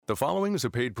The following is a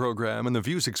paid program, and the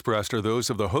views expressed are those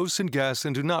of the hosts and guests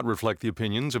and do not reflect the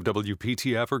opinions of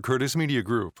WPTF or Curtis Media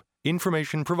Group.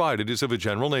 Information provided is of a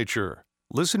general nature.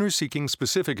 Listeners seeking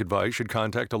specific advice should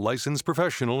contact a licensed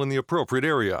professional in the appropriate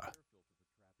area.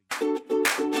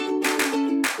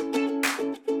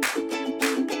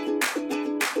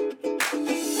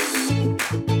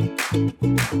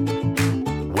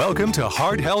 Welcome to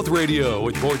Heart Health Radio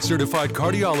with board-certified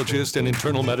cardiologist and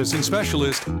internal medicine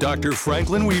specialist, Dr.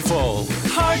 Franklin Weefall.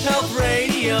 Heart Health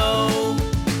Radio.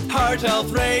 Heart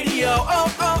Health Radio.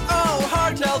 Oh,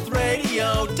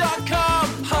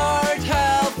 hearthealthradio.com. Heart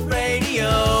Health Radio.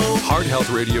 Heart Health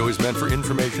Radio is meant for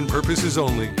information purposes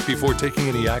only. Before taking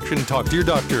any action, talk to your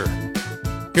doctor.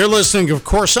 You're listening, of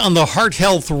course, on the Heart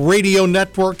Health Radio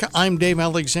Network. I'm Dave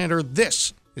Alexander.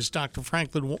 This is Dr.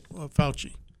 Franklin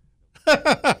Fauci.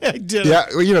 I did Yeah,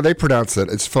 well, you know, they pronounce it.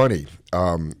 It's funny.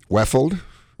 Weefald?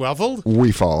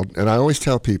 Weefald. And I always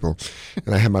tell people,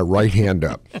 and I have my right hand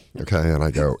up, okay, and I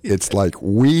go, it's like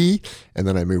we, and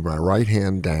then I move my right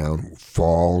hand down,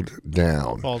 fall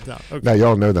down. Okay. Now,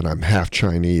 y'all know that I'm half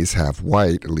Chinese, half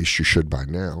white, at least you should by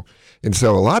now. And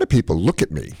so a lot of people look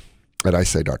at me, and I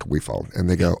say Dr. Weefald, and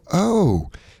they go, oh.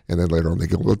 And then later on they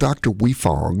go, well, Dr.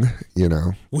 Weifong, you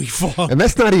know. Weifong. And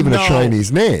that's not even a Chinese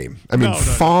name. I mean, No.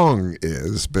 Fong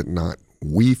is, but not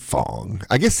Weifong.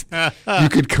 I guess you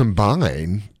could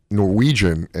combine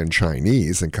Norwegian and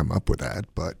Chinese and come up with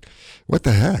that, but what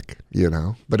the heck, you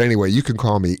know. But anyway, you can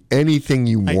call me anything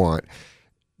you want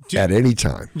at any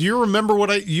time. Do you remember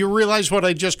you realize what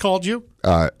I just called you?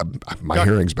 My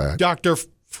hearing's bad. Dr.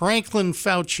 Franklin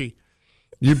Fauci.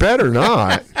 You better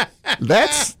not.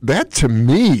 That to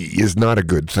me is not a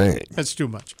good thing. That's too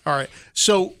much. All right.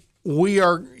 So we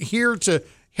are here to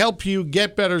help you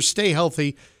get better, stay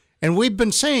healthy. And we've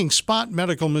been saying spot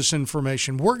medical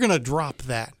misinformation. We're going to drop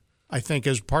that, I think,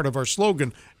 as part of our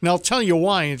slogan. And I'll tell you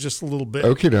why in just a little bit.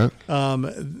 Okay, Doc.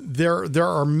 There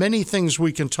are many things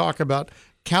we can talk about.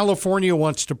 California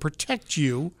wants to protect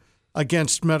you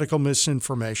against medical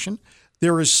misinformation.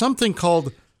 There is something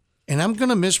called, and I'm going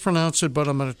to mispronounce it, but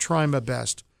I'm going to try my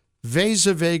best,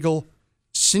 vasovagal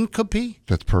syncope.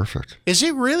 That's perfect. Is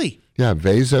it really? Yeah,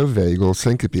 vasovagal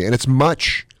syncope. And it's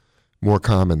much more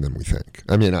common than we think.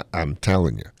 I mean, I'm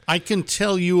telling you. I can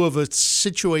tell you of a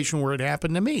situation where it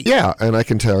happened to me. Yeah, and I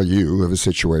can tell you of a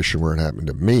situation where it happened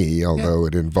to me, although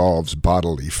it involves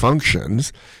bodily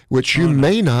functions, which you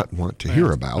may not want to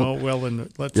hear about. Oh, well, then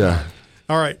let's not.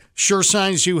 All right. Sure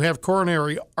signs you have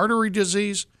coronary artery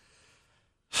disease.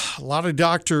 A lot of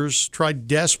doctors tried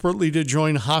desperately to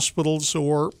join hospitals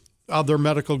or other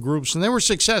medical groups, and they were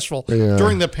successful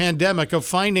during the pandemic of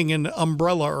finding an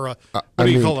umbrella or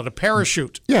a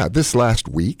parachute. Yeah, this last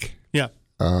week. Yeah.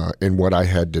 In what I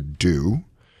had to do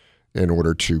in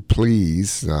order to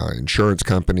please insurance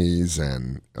companies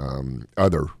and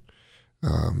other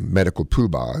medical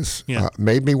poobahs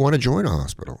made me want to join a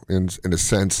hospital in a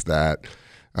sense that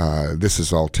this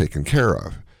is all taken care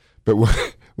of. But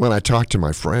when I talk to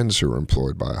my friends who are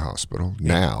employed by a hospital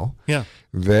now,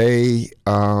 they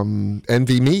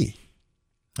envy me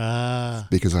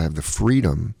because I have the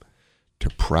freedom to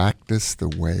practice the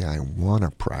way I want to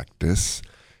practice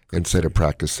instead of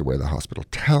practice the way the hospital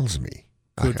tells me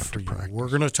I have to practice. We're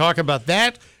going to talk about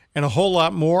that and a whole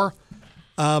lot more.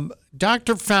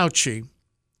 Dr. Fauci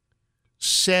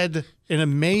said an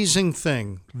amazing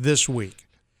thing this week,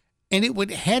 and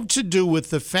it had to do with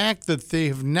the fact that they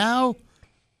have now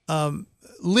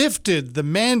lifted the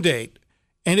mandate,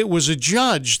 and it was a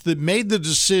judge that made the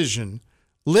decision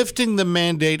lifting the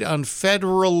mandate on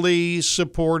federally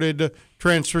supported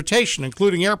transportation,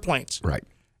 including airplanes. Right.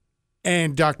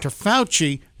 And Dr.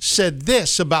 Fauci said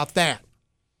this about that.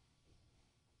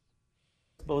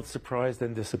 Both surprised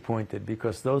and disappointed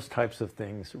because those types of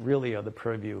things really are the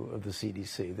purview of the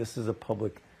CDC. This is a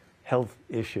public health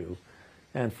issue.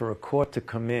 And for a court to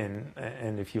come in,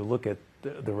 and if you look at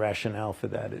the rationale for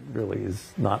that, it really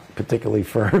is not particularly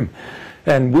firm.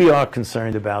 And we are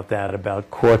concerned about that, about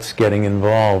courts getting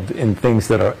involved in things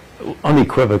that are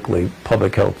unequivocally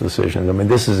public health decisions. I mean,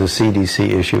 this is a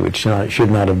CDC issue. It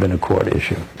should not have been a court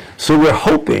issue. So we're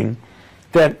hoping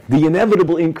that the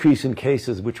inevitable increase in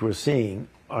cases which we're seeing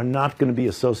are not going to be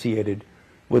associated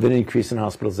with an increase in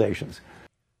hospitalizations.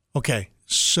 Okay,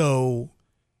 so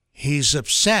he's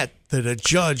upset that a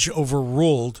judge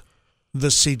overruled the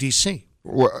CDC.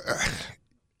 Well,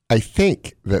 I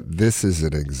think that this is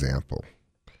an example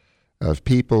of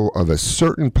people of a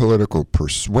certain political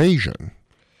persuasion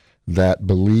that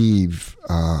believe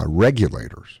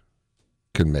regulators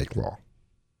can make law.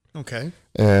 Okay.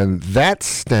 And that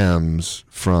stems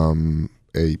from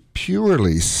a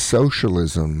purely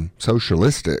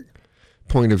socialistic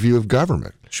point of view of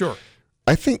government. Sure.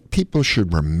 I think people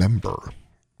should remember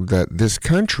that this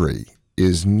country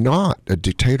is not a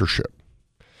dictatorship.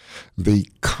 The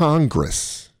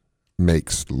Congress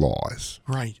makes laws.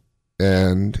 Right.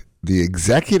 And the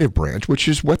executive branch, which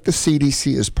is what the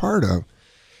CDC is part of,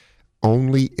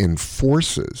 only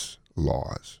enforces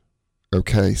laws.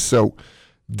 Okay? So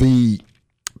the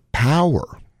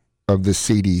power of the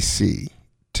CDC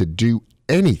to do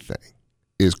anything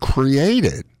is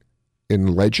created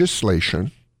in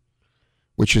legislation,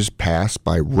 which is passed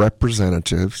by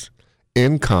representatives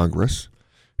in Congress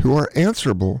who are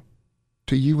answerable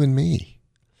to you and me.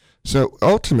 So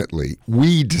ultimately,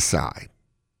 we decide,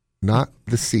 not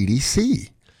the CDC.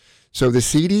 So the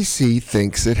CDC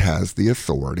thinks it has the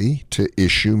authority to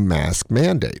issue mask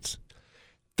mandates.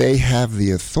 They have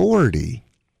the authority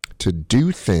to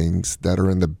do things that are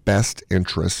in the best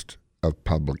interest of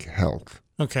public health.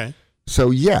 Okay.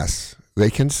 So yes, they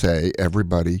can say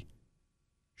everybody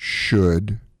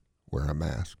should wear a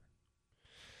mask.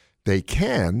 They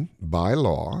can, by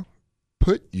law,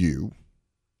 put you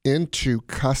into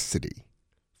custody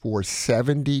for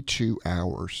 72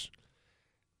 hours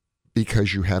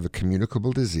because you have a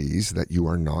communicable disease that you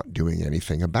are not doing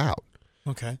anything about.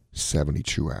 Okay.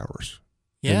 72 hours.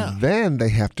 Yeah. And then they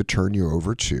have to turn you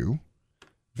over to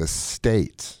the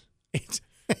states.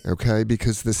 Okay?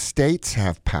 Because the states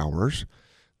have powers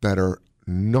that are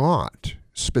not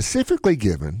specifically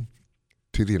given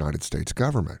to the United States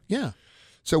government. Yeah.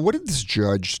 So what did this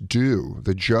judge do?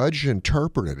 The judge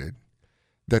interpreted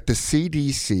that the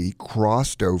CDC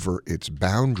crossed over its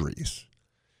boundaries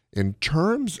in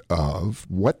terms of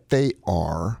what they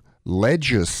are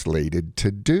legislated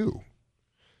to do.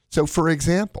 So, for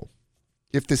example,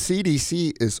 if the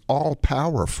CDC is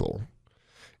all-powerful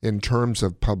in terms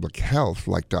of public health,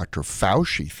 like Dr.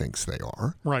 Fauci thinks they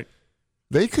are, right,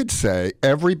 they could say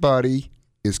everybody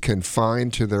is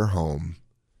confined to their home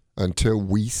until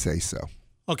we say so.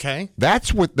 Okay.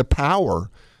 That's what the power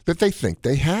that they think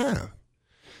they have.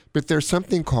 But there's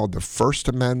something called the First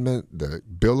Amendment, the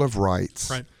Bill of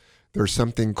Rights. Right. There's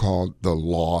something called the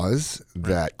laws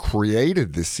that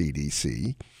created the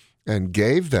CDC and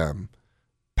gave them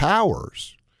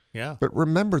powers. Yeah. But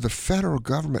remember, the federal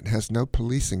government has no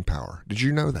policing power. Did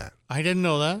you know that? I didn't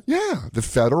know that. Yeah. The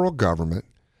federal government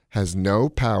has no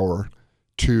power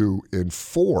to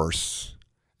enforce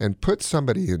and put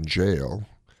somebody in jail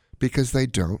because they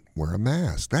don't wear a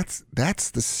mask.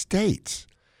 That's the states.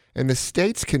 And the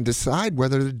states can decide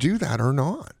whether to do that or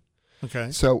not.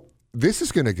 Okay. So this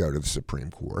is going to go to the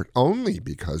Supreme Court only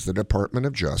because the Department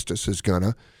of Justice is going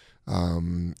to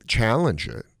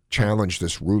challenge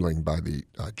this ruling by the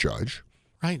judge.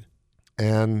 Right.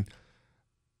 And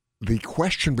the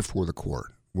question before the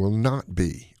court will not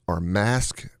be, are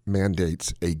mask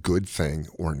mandates a good thing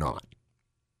or not?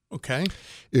 Okay.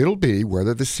 It'll be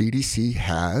whether the CDC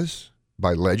has,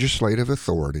 by legislative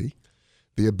authority,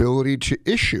 the ability to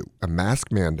issue a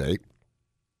mask mandate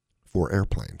for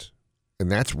airplanes. And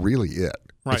that's really it.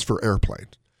 Right. It's for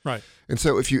airplanes. Right. And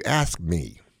so if you ask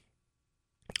me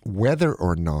whether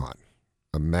or not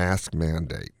a mask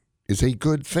mandate is a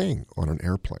good thing on an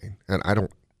airplane, and I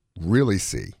don't really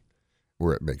see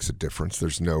where it makes a difference.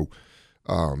 There's no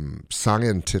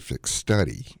scientific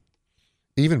study,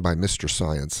 even by Mr.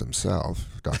 Science himself,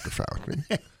 Dr.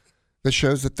 Fauci, that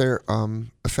shows that they're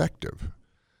effective.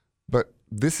 But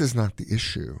this is not the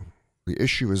issue. The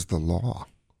issue is the law.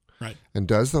 Right. And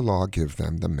does the law give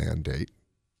them the mandate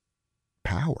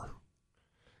power?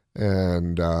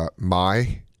 And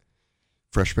my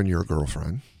freshman year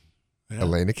girlfriend,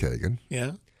 Elena Kagan,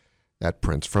 at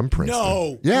Princeton.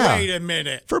 No, yeah. Wait a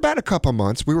minute. For about a couple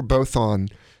months, we were both on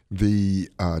the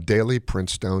Daily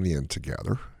Princetonian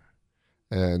together.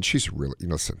 And she's really,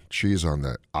 listen, she's on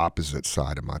the opposite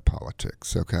side of my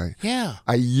politics, okay? Yeah.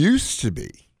 I used to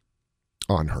be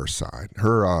on her side.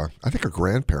 I think her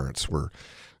grandparents were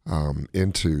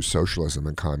into socialism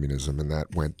and communism, and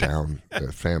that went down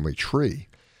the family tree.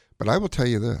 But I will tell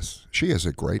you this, she is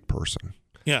a great person.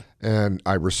 Yeah. And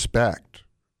I respect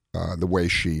the way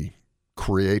she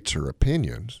creates her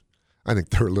opinions. I think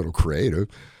they're a little creative.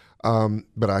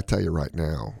 But I tell you right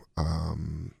now,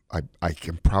 I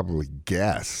can probably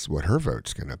guess what her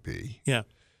vote's going to be. Yeah.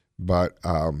 But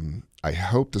I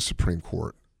hope the Supreme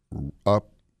Court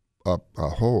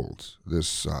upholds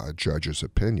this judge's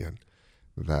opinion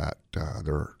that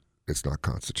it's not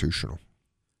constitutional.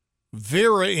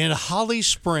 Vera in Holly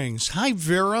Springs. Hi,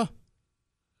 Vera.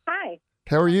 Hi.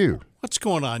 How are you? What's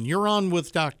going on? You're on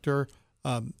with Dr.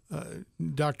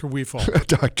 Dr. Weefall.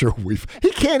 Dr. Weef.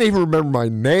 He can't even remember my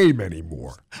name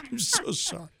anymore. I'm so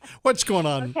sorry. What's going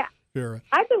on, Okay. Vera?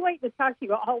 I've been waiting to talk to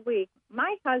you all week.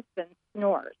 My husband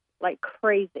snores like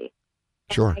crazy.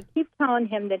 Sure. I keep telling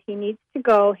him that he needs to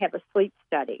go have a sleep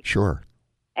study. Sure.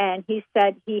 And he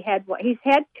said he's had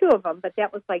 2 of them, but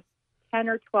that was like 10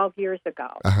 or 12 years ago.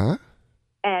 Uh-huh.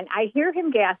 And I hear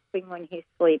him gasping when he's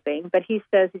sleeping, but he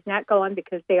says he's not going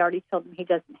because they already told him he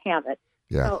doesn't have it.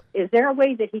 Yeah. So is there a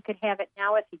way that he could have it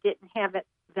now if he didn't have it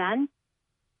then?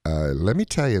 Let me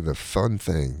tell you the fun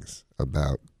things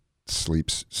about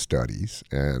sleep studies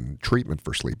and treatment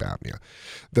for sleep apnea.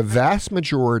 The vast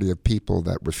majority of people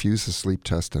that refuse the sleep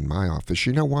test in my office,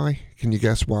 you know why? Can you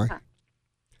guess why?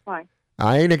 Why?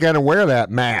 I ain't going to wear that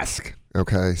mask.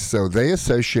 Okay, so they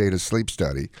associate a sleep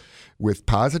study with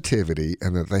positivity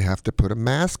and that they have to put a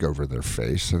mask over their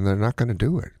face, and they're not going to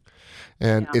do it.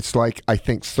 And it's like, I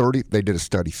think they did a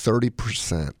study,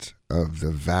 30% of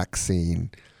the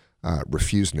vaccine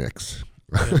refuseniks,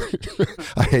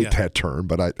 I hate that term,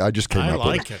 but I just came up with it. I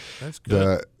like it. That's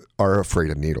good. Are afraid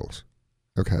of needles.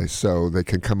 Okay, so they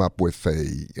can come up with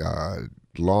a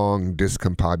long,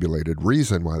 discombobulated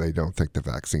reason why they don't think the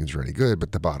vaccines are any good,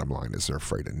 but the bottom line is they're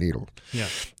afraid of needles. Yeah.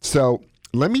 So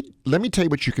let me tell you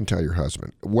what you can tell your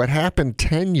husband. What happened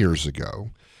 10 years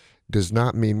ago does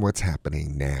not mean what's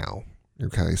happening now.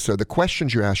 Okay, so the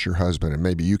questions you ask your husband, and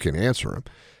maybe you can answer them.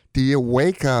 Do you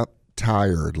wake up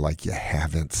tired like you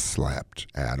haven't slept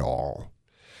at all?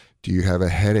 Do you have a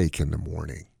headache in the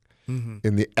morning? Mm-hmm.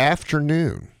 In the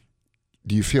afternoon,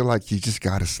 do you feel like you just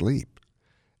got to sleep?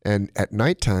 And at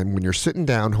nighttime, when you're sitting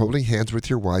down holding hands with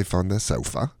your wife on the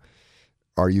sofa,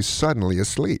 are you suddenly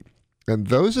asleep? And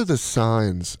those are the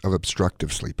signs of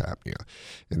obstructive sleep apnea.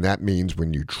 And that means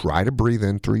when you try to breathe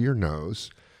in through your nose,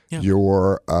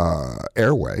 your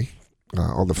airway,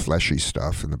 all the fleshy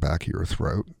stuff in the back of your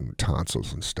throat, and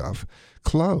tonsils and stuff,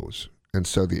 close. And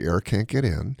so the air can't get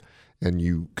in, and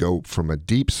you go from a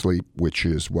deep sleep, which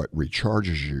is what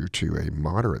recharges you, to a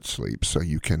moderate sleep so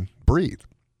you can breathe.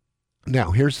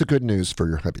 Now, here's the good news for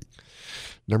your hubby.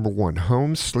 Number one,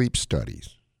 home sleep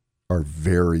studies are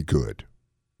very good.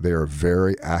 They are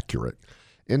very accurate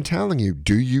in telling you,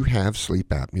 do you have sleep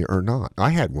apnea or not? I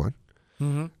had one.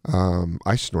 Mm-hmm.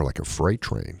 I snore like a freight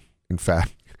train. In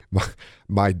fact,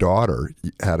 my daughter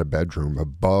had a bedroom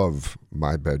above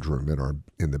my bedroom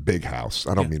in the big house.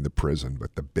 I don't mean the prison,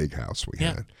 but the big house we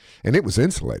had. And it was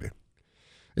insulated.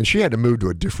 And she had to move to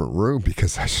a different room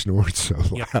because I snored so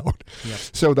loud. Yep.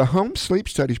 So the home sleep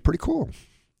study is pretty cool.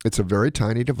 It's a very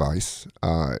tiny device.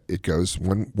 It goes,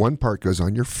 one part goes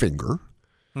on your finger.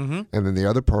 Mm-hmm. And then the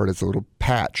other part is a little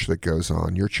patch that goes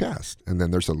on your chest. And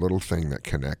then there's a little thing that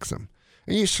connects them.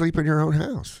 And you sleep in your own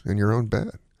house, in your own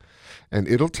bed. And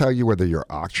it'll tell you whether your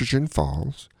oxygen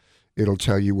falls. It'll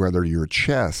tell you whether your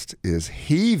chest is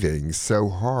heaving so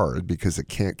hard because it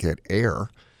can't get air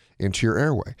into your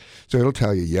airway. So it'll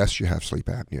tell you, yes, you have sleep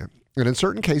apnea. And in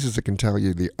certain cases, it can tell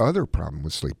you the other problem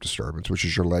with sleep disturbance, which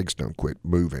is your legs don't quit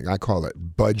moving. I call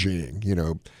it budging. You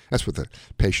know, that's what the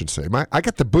patients say. I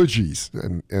got the budgies,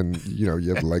 and you know,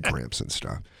 you have leg cramps and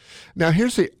stuff. Now,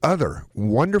 here's the other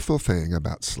wonderful thing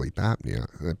about sleep apnea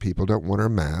that people don't want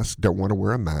to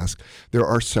wear a mask. There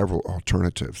are several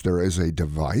alternatives. There is a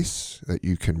device that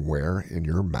you can wear in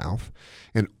your mouth,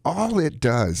 and all it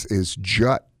does is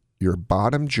jut your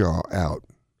bottom jaw out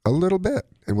a little bit.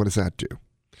 And what does that do?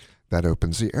 That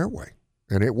opens the airway,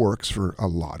 and it works for a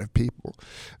lot of people.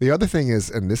 The other thing is,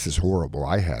 and this is horrible,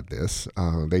 I had this,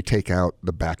 they take out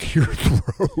the back of your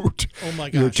throat,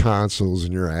 your tonsils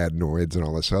and your adenoids and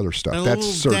all this other stuff. And that's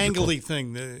a little surgical. dangly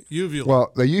thing, the uvula.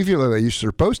 Well, the uvula they used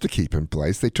supposed to keep in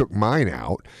place, they took mine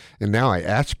out, and now I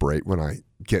aspirate when I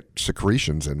get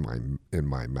secretions in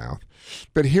my mouth.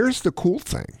 But here's the cool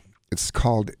thing. It's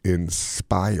called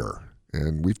Inspire,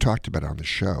 and we've talked about it on the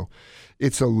show.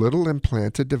 It's a little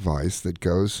implanted device that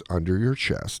goes under your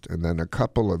chest, and then a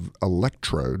couple of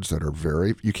electrodes that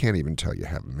are you can't even tell you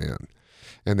have them in.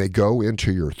 And they go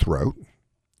into your throat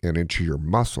and into your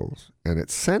muscles, and it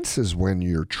senses when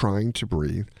you're trying to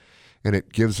breathe, and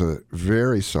it gives a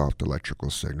very soft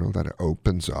electrical signal that it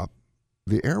opens up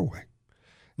the airway.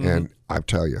 Mm-hmm. And I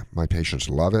tell you, my patients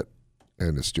love it,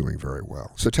 and it's doing very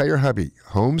well. So tell your hubby,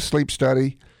 home sleep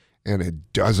study, and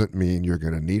it doesn't mean you're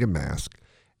going to need a mask.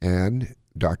 And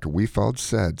Dr. Weefald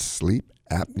said sleep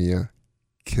apnea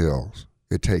kills.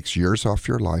 It takes years off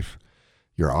your life.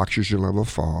 Your oxygen level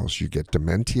falls. You get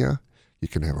dementia. You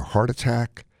can have a heart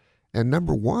attack. And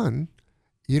number one,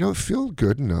 you don't feel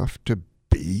good enough to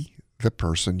be the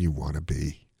person you want to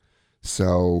be.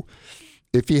 So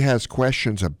if he has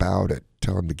questions about it,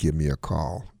 tell him to give me a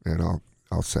call, and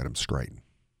I'll set him straight.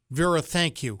 Vera,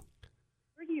 thank you.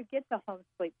 Where do you get the home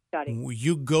sleep study?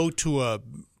 You go to a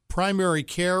primary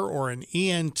care or an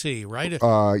ENT, right?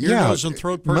 Yeah, nose and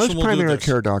throat person most will primary do this.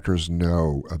 care doctors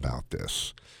know about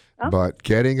this, Oh. but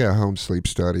getting a home sleep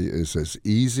study is as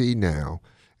easy now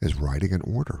as writing an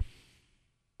order.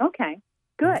 Okay,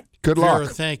 good. Good Vera,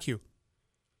 luck. thank you.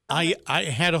 I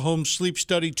had a home sleep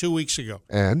study 2 weeks ago.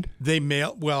 And? They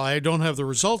mailed. Well, I don't have the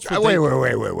results. But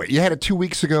Wait. You had it 2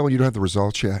 weeks ago and you don't have the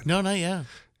results yet? No, not yet.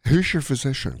 Who's your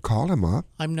physician? Call him up.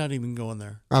 I'm not even going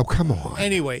there. Oh, come on.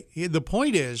 Anyway, the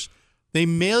point is, they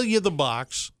mail you the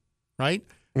box, right?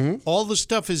 Mm-hmm. All the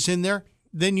stuff is in there.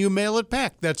 Then you mail it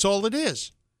back. That's all it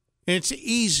is. And it's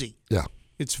easy. Yeah.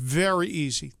 It's very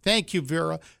easy. Thank you,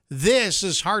 Vera. This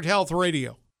is Heart Health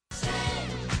Radio.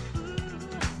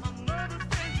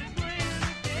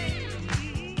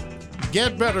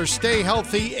 Get better, stay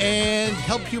healthy, and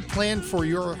help you plan for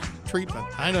your treatment.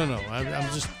 I don't know.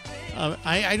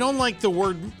 I don't like the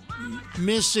word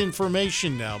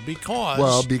misinformation now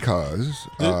because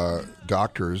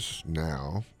doctors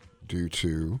now, due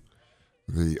to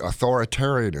the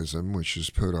authoritarianism which is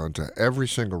put onto every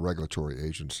single regulatory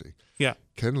agency,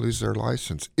 can lose their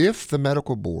license if the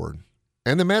medical board,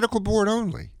 and the medical board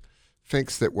only,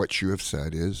 thinks that what you have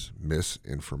said is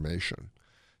misinformation.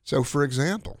 So, for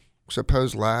example,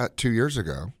 suppose 2 years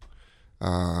ago,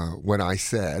 when I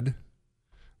said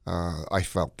I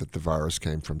felt that the virus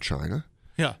came from China,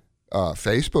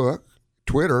 Facebook,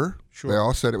 Twitter, they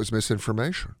all said it was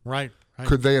misinformation. Right.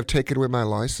 Could they have taken away my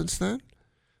license then?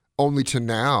 Only to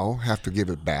now have to give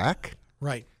it back?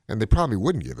 Right. And they probably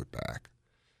wouldn't give it back.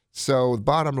 So the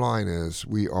bottom line is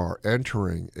we are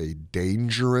entering a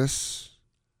dangerous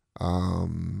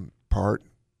part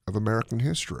of American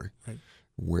history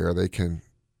where they can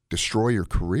destroy your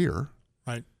career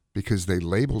because they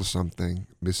label something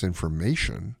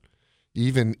misinformation,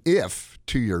 even if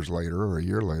 2 years later or a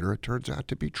year later it turns out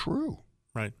to be true.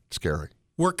 Right. Scary.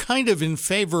 We're kind of in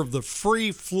favor of the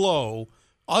free flow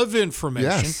of information.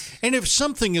 Yes. And if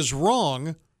something is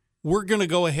wrong, we're going to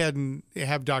go ahead and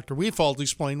have Dr. Weefald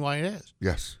explain why it is.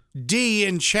 Yes. Dee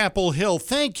in Chapel Hill,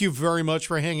 thank you very much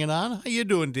for hanging on. How you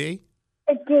doing, Dee?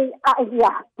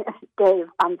 Dave,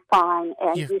 I'm fine,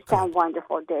 and you sound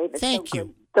wonderful, Dave. It's Thank you.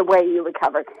 Good, the way you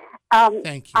recovered.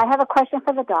 Thank you. I have a question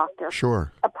for the doctor.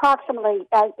 Sure. Approximately,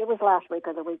 it was last week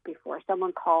or the week before,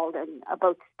 someone called and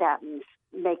about statins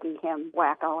making him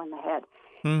wacko in the head.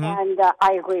 Mm-hmm. And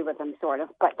I agree with him, sort of,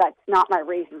 but that's not my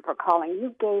reason for calling.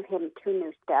 You gave him 2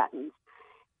 new statins,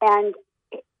 and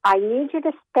I need you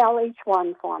to spell each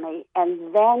one for me,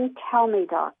 and then tell me,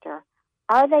 doctor,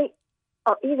 are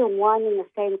either one in the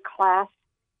same class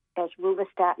as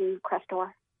Rovastatin,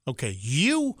 Crestor? Okay,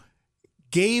 you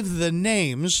gave the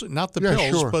names, not the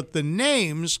pills, but the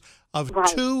names of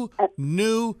 2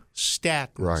 new statins.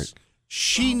 Right.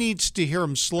 She needs to hear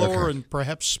them slower and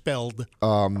perhaps spelled.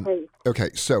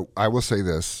 Okay, so I will say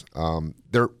this.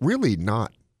 They're really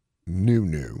not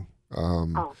new.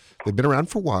 They've been around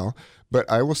for a while, but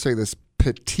I will say this.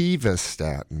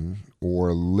 Pitavastatin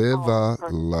or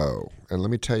Livalo. And let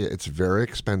me tell you, it's very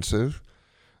expensive.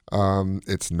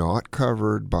 It's not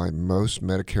covered by most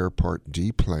Medicare Part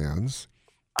D plans.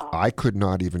 I could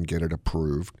not even get it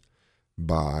approved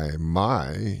by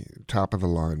my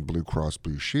top-of-the-line Blue Cross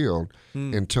Blue Shield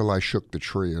until I shook the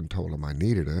tree and told them I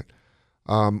needed it.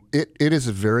 It is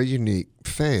a very unique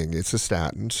thing. It's a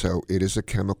statin, so it is a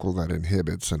chemical that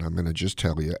inhibits, and I'm going to just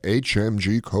tell you,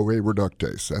 HMG-CoA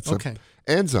reductase. That's an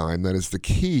enzyme that is the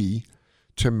key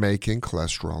to making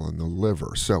cholesterol in the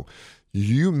liver. So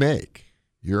you make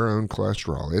your own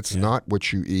cholesterol. It's not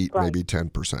what you eat, maybe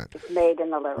 10%. It's made in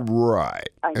the liver. Right.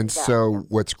 And so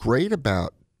what's great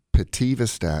about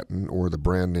Pitavastatin, or the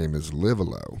brand name is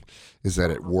Livalo, is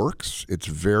that it works, it's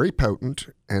very potent,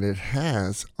 and it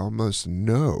has almost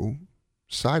no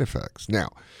side effects. Now,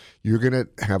 you're going to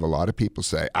have a lot of people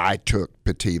say, I took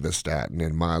Pitavastatin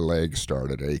and my legs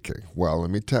started aching. Well,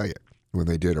 let me tell you, when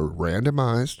they did a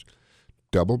randomized,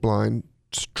 double-blind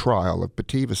trial of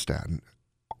Pitavastatin,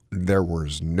 there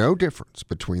was no difference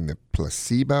between the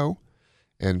placebo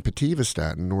and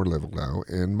Pitavastatin or Livalo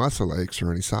in muscle aches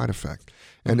or any side effect.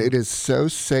 And it is so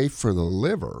safe for the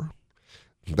liver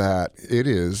that it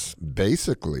is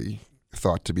basically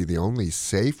thought to be the only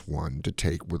safe one to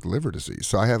take with liver disease.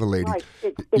 So I have a lady. Right.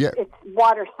 It's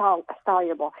water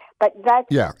soluble, but that's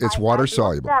it's water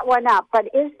soluble. That one up. But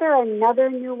is there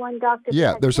another new one, Doctor?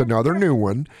 Yeah, there's another new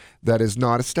one that is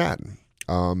not a statin.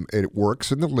 It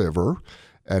works in the liver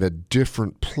at a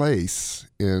different place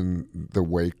in the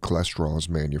way cholesterol is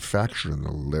manufactured in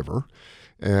the liver.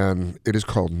 and it is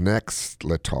called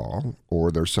Nexletol,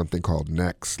 or there's something called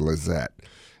Nexlizet.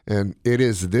 And it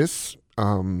is this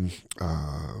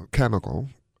chemical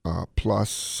plus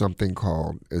something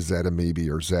called ezetimibe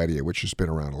or Zetia, which has been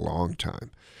around a long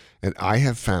time. And I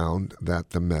have found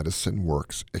that the medicine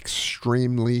works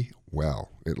extremely well.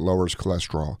 It lowers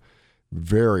cholesterol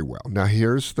very well. Now,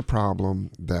 here's the problem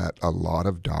that a lot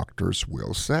of doctors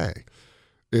will say.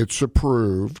 It's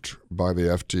approved by the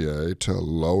FDA to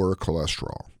lower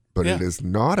cholesterol, but it is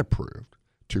not approved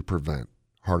to prevent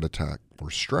heart attack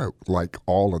or stroke like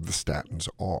all of the statins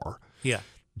are. Yeah.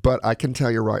 But I can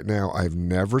tell you right now, I've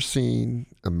never seen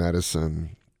a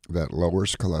medicine that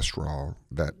lowers cholesterol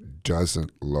that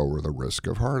doesn't lower the risk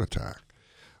of heart attack.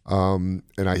 And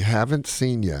I haven't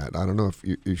seen yet, I don't know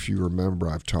if you remember,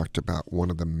 I've talked about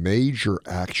one of the major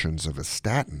actions of a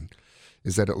statin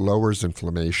is that it lowers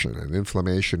inflammation. And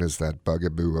inflammation is that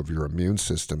bugaboo of your immune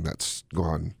system that's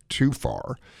gone too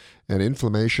far. And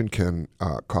inflammation can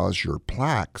cause your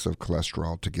plaques of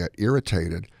cholesterol to get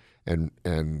irritated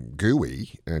and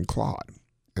gooey and clot.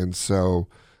 And so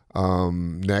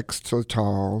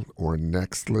Nexletol or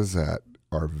Nexlizet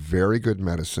are very good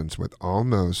medicines with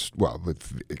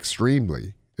with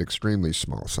extremely, extremely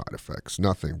small side effects,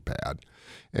 nothing bad.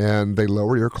 And they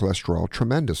lower your cholesterol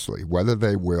tremendously. Whether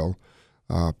they will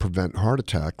prevent heart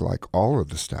attack like all of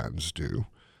the statins do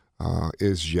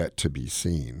is yet to be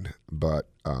seen. But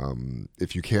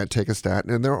if you can't take a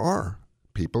statin, and there are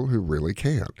people who really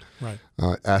can't, right.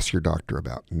 Ask your doctor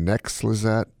about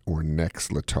Nexlizet or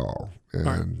Nexletol,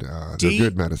 and they're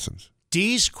good medicines.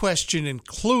 Dee's question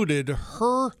included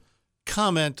her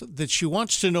comment that she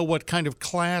wants to know what kind of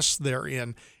class they're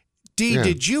in. Dee,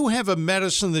 did you have a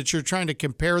medicine that you're trying to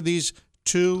compare these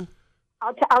to?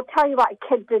 I'll tell you what.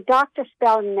 Could the doctor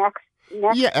spell next?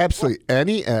 Yeah, absolutely.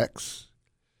 N-E-X,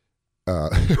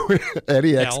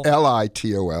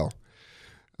 N-E-X-L-I-T-O-L,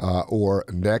 or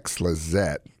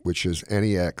Nexlizet, which is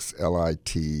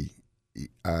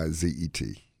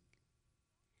N-E-X-L-I-T-Z-E-T.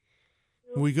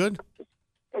 We good?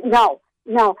 No.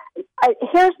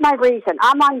 Here's my reason.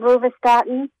 I'm on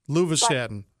Rosuvastatin.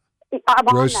 Rosuvastatin.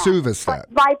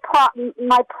 My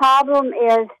problem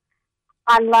is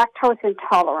I'm lactose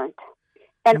intolerant.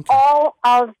 And all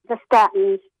of the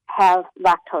statins have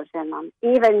lactose in them,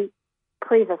 even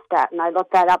Prevestatin. I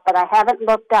looked that up, but I haven't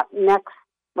looked up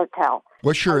Nexletol.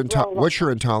 What's your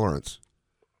intolerance?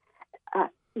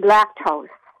 Lactose.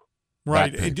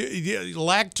 Right.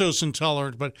 Lactose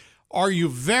intolerant, but are you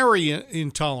very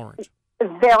intolerant?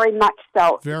 Very much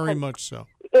so. Very much so.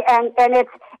 And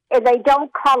they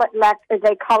don't call it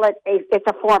they call it it's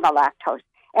a form of lactose.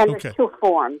 And there's two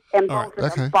forms, and both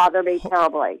of them bother me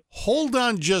terribly. Hold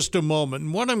on just a moment.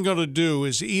 And what I'm going to do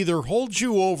is either hold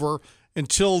you over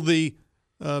until the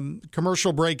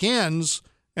commercial break ends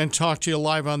and talk to you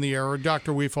live on the air, or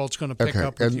Dr. Weefald's going to pick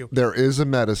up with you. There is a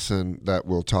medicine that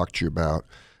we'll talk to you about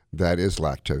that is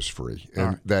lactose-free.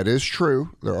 And that is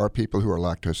true. There are people who are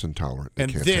lactose intolerant.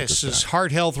 And this is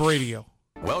Heart Health Radio.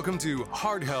 Welcome to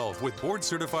Heart Health with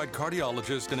board-certified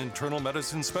cardiologist and internal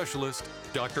medicine specialist,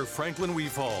 Dr. Franklin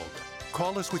Weefald.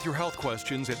 Call us with your health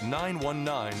questions at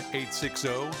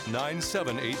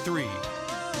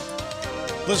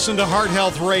 919-860-9783. Listen to Heart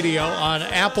Health Radio on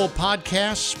Apple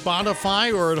Podcasts,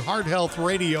 Spotify, or at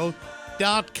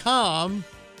hearthealthradio.com.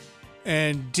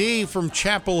 And Dee from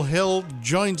Chapel Hill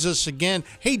joins us again.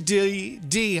 Hey,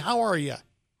 Dee, how are you?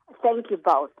 Thank you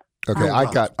both. Okay,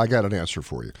 I got an answer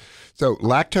for you. So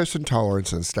lactose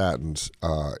intolerance and statins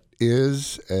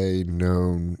is a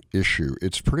known issue.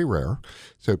 It's pretty rare.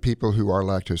 So people who are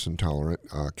lactose intolerant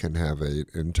can have an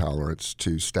intolerance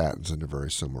to statins in a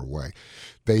very similar way.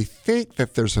 They think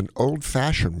that there's an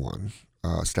old-fashioned one,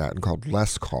 statin called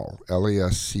Lescol,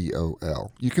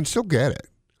 L-E-S-C-O-L. You can still get it,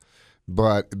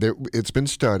 but it's been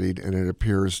studied, and it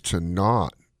appears to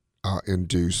not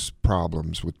induce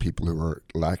problems with people who are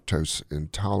lactose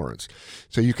intolerant.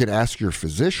 So you can ask your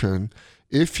physician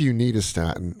if you need a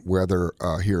statin, whether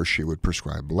he or she would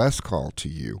prescribe Lescol to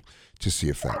you to see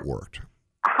if that worked.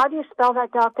 How do you spell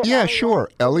that, doctor? Yeah, sure.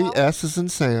 L-E-S as in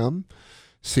Sam,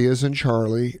 C as in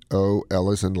Charlie,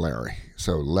 O-L as in Larry.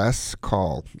 So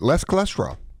Lescol, less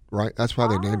cholesterol, right? That's why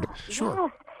they named it. Sure.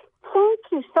 Yes. Thank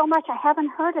you so much. I haven't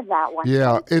heard of that one.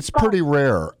 Yeah, it's pretty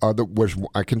rare. I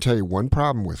can tell you one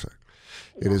problem with it.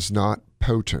 It is not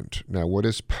potent. Now, what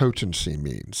does potency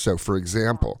mean? So, for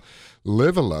example,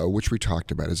 Livalo, which we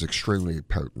talked about, is extremely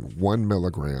potent. 1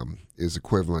 milligram is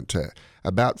equivalent to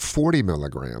about 40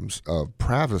 milligrams of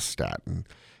Pravastatin,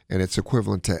 and it's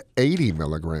equivalent to 80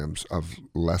 milligrams of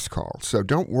Lescal. So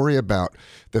don't worry about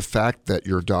the fact that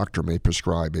your doctor may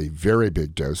prescribe a very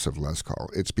big dose of Lescal.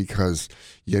 It's because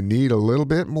you need a little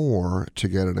bit more to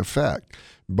get an effect.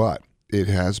 But it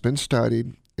has been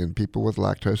studied in people with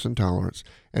lactose intolerance,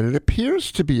 and it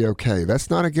appears to be okay. That's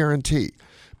not a guarantee,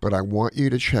 but I want you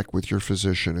to check with your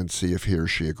physician and see if he or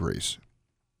she agrees.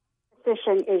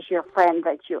 Physician is your friend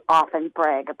that you often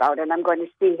brag about, and I'm going to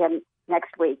see him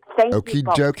next week. Thank you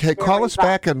both. Okay, call us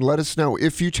back and let us know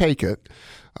if you take it.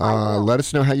 Let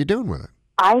us know how you're doing with it.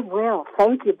 I will.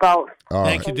 Thank you both.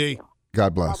 Thank you, Dee.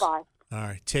 God bless. Bye-bye. All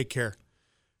right, take care.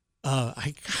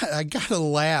 I got to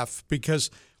laugh because...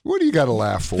 What do you got to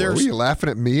laugh for? Were you laughing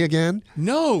at me again?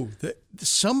 No,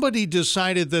 somebody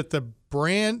decided that the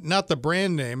brand, not the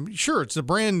brand name, sure, it's the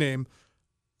brand name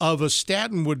of a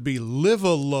statin would be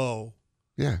Livalo.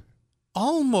 Yeah.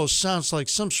 Almost sounds like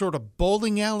some sort of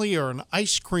bowling alley or an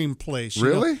ice cream place.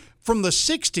 Really? From the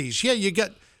 60s. Yeah, you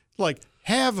got like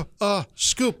have a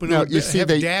scoop and now, you see, have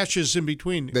dashes in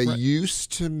between. They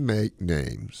used to make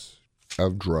names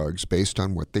of drugs based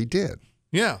on what they did.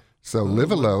 Yeah. So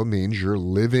Livalo means you're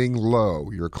living low.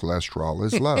 Your cholesterol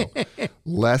is low.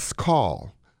 Less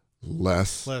cholesterol,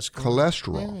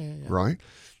 right?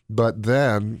 But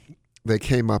then they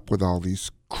came up with all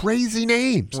these crazy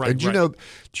names. Right, and do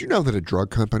you know that a drug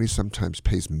company sometimes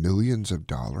pays millions of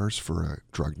dollars for a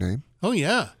drug name? Oh,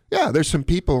 yeah. Yeah, there's some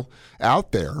people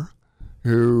out there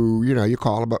who, you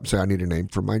call them up and say, I need a name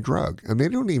for my drug. And they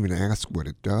don't even ask what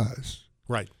it does.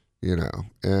 Right.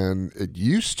 And it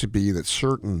used to be that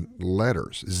certain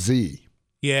letters, Z.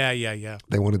 Yeah.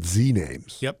 They wanted Z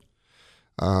names. Yep.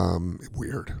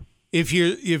 Weird. If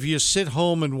you sit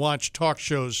home and watch talk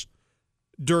shows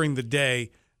during the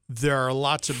day, there are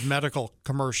lots of medical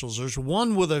commercials. There's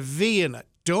one with a V in it.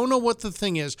 Don't know what the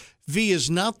thing is. V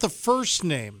is not the first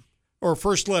name or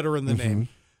first letter in the name.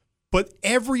 But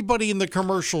everybody in the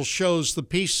commercial shows the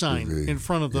peace sign in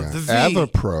front of the V.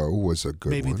 Avapro was a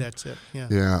good one. Maybe that's it. Yeah.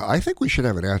 Yeah, I think we should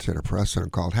have an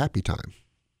antidepressant called Happy Time.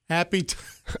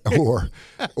 or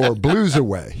Blues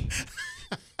Away.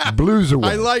 Blues Away.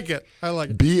 I like it.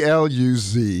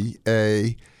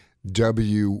 BLUZAWY.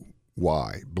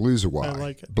 Blues Away. I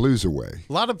like it. Blues Away.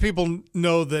 A lot of people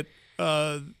know that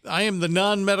I am the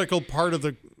non-medical part of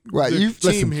the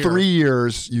team here. 3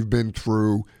 years you've been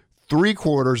through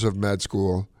 3/4 of med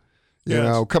school. You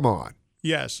know, come on.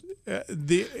 Yes.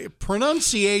 The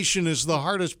pronunciation is the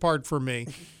hardest part for me.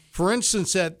 For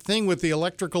instance, that thing with the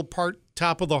electrical part,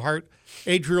 top of the heart,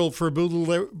 atrial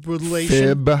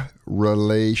fibrillation.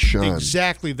 Fibrillation.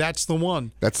 Exactly. That's the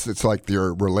one. It's like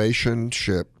your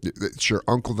relationship. It's your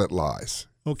uncle that lies.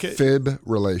 Okay.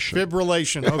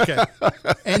 Fibrillation. Okay.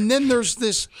 And then there's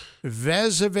this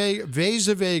vasovagal.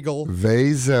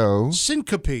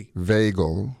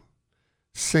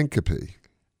 Syncope.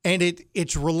 And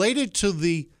it's related to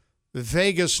the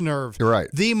vagus nerve. You're right.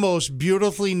 The most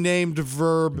beautifully named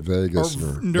vagus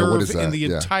nerve in the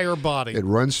entire body. It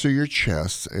runs through your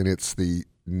chest, and it's the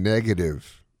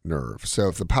negative nerve. So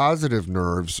if the positive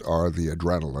nerves are the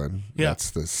adrenaline, that's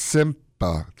the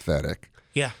sympathetic.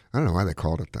 Yeah. I don't know why they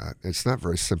called it that. It's not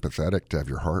very sympathetic to have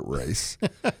your heart race.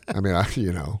 I mean,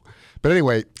 But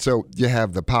anyway, so you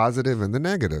have the positive and the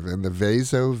negative, and the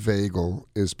vasovagal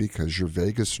is because your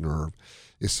vagus nerve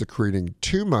is secreting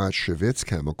too much of its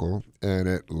chemical, and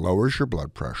it lowers your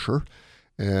blood pressure,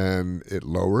 and it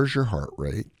lowers your heart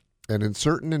rate. And in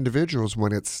certain individuals,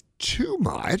 when it's too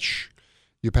much,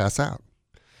 you pass out.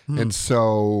 And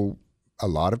so a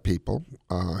lot of people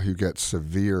who get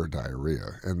severe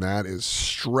diarrhea, and that is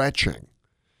stretching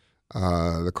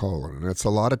the colon. And it's a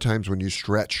lot of times when you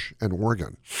stretch an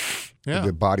organ,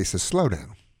 the body says, slow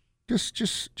down.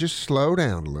 Just slow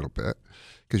down a little bit,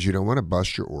 because you don't want to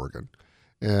bust your organ,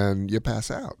 and you pass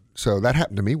out. So that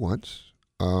happened to me once.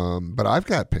 But I've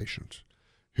got patients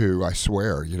who, I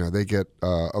swear, they get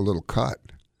a little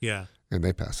cut. Yeah. And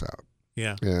they pass out.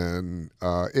 Yeah. And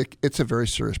it's a very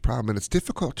serious problem, and it's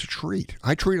difficult to treat.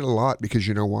 I treat it a lot because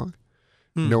you know why?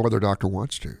 No other doctor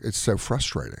wants to. It's so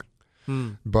frustrating.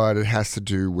 But it has to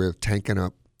do with tanking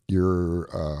up your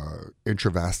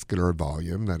intravascular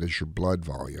volume, that is your blood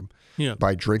volume,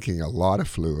 by drinking a lot of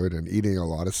fluid and eating a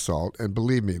lot of salt. And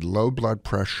believe me, low blood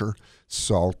pressure,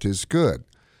 salt is good.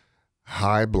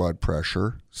 High blood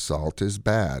pressure, salt is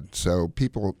bad. So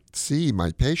people see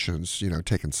my patients,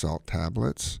 taking salt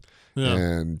tablets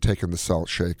and taking the salt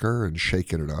shaker and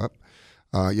shaking it up.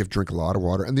 You have to drink a lot of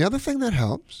water. And the other thing that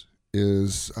helps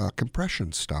is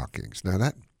compression stockings.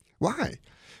 Now why?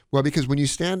 Well, because when you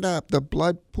stand up, the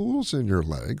blood pools in your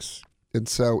legs. And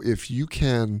so if you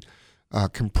can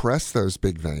compress those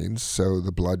big veins so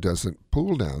the blood doesn't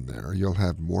pool down there. You'll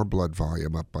have more blood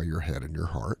volume up by your head and your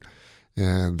heart,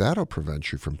 and that'll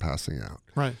prevent you from passing out.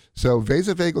 Right. So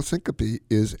vasovagal syncope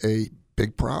is a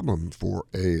big problem for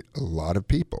a lot of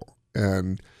people.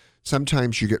 And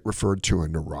sometimes you get referred to a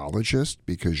neurologist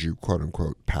because you, quote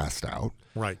unquote, passed out.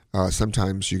 Right.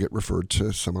 Sometimes you get referred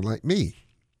to someone like me.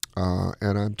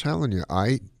 And I'm telling you,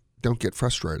 I don't get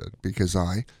frustrated because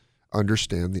I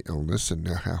understand the illness and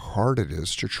know how hard it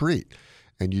is to treat.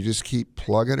 And you just keep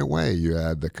plugging away. You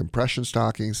add the compression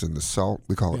stockings and the salt.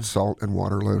 We call it salt and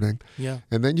water loading. Yeah.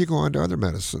 And then you go on to other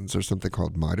medicines. There's something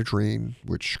called midodrine,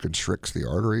 which constricts the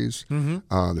arteries.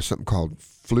 Mm-hmm. There's something called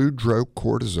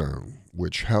fludrocortisone,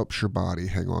 which helps your body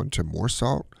hang on to more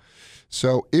salt.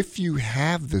 So if you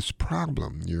have this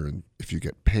problem, if you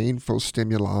get painful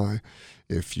stimuli,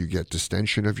 if you get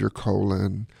distension of your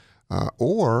colon,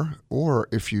 or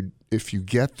if you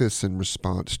get this in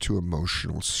response to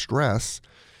emotional stress,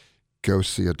 go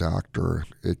see a doctor.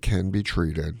 It can be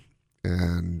treated,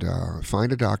 and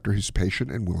find a doctor who's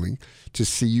patient and willing to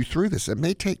see you through this. It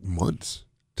may take months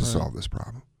to solve this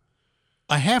problem.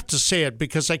 I have to say it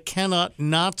because I cannot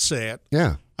not say it.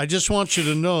 Yeah. I just want you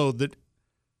to know that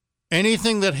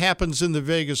anything that happens in the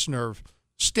vagus nerve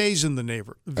stays in the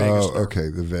vagus nerve. Okay.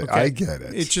 Okay. I get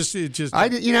it. It just. I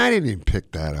didn't even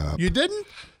pick that up. You didn't?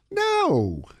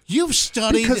 No. You've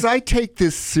studied. Because I take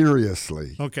this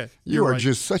seriously. Okay. You are right.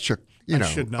 just such a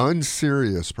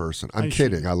unserious person. I'm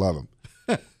kidding. I love him.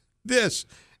 This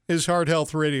is Heart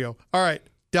Health Radio. All right.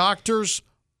 Doctors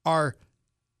are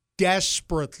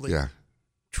desperately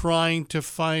trying to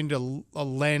find a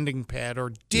landing pad,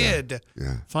 or did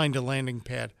find a landing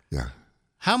pad. Yeah.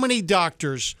 How many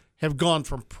doctors have gone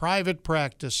from private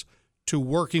practice to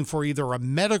working for either a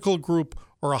medical group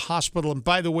or a hospital? And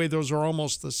by the way, those are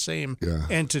almost the same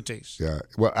entities. Yeah.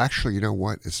 Well, actually, you know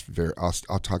what?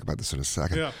 I'll talk about this in a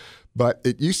second. Yeah. But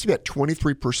it used to be at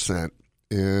 23%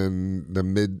 in the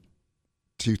mid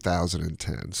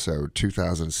 2010. So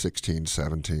 2016,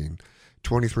 17.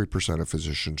 23% of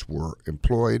physicians were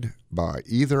employed by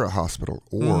either a hospital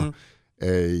or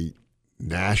a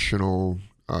national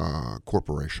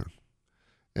corporation.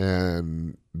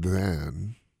 And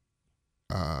then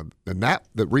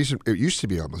the reason it used to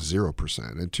be almost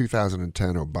 0%. In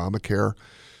 2010, Obamacare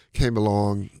came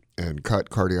along and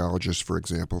cut cardiologists, for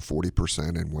example,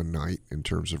 40% in one night in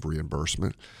terms of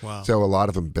reimbursement. Wow. So a lot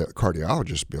of them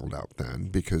cardiologists billed out then,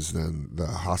 because then the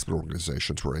hospital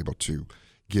organizations were able to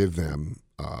give them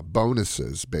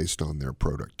bonuses based on their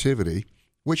productivity,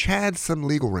 which had some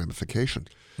legal ramifications.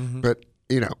 Mm-hmm. But,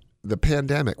 the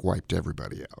pandemic wiped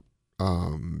everybody out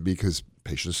because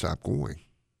patients stopped going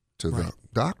to the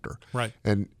doctor. Right.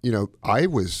 And, I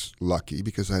was lucky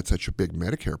because I had such a big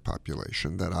Medicare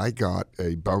population that I got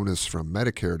a bonus from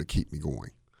Medicare to keep me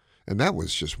going. And that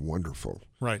was just wonderful.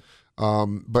 Right.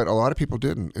 But a lot of people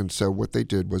didn't. And so what they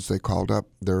did was they called up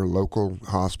their local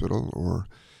hospital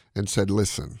and said,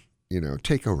 listen,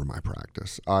 take over my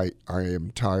practice. I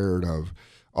am tired of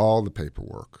all the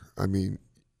paperwork. I mean,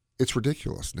 it's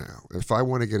ridiculous now. If I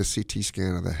want to get a CT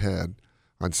scan of the head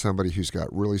on somebody who's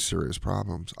got really serious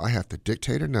problems, I have to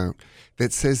dictate a note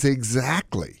that says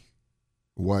exactly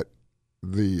what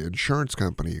the insurance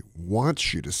company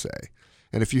wants you to say.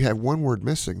 And if you have one word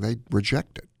missing, they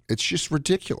reject it. It's just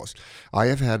ridiculous. I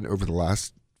have had, over the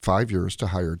last 5 years, to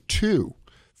hire 2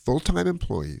 full-time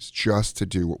employees just to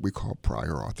do what we call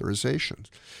prior authorizations.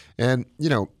 And,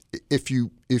 if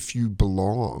you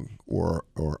belong or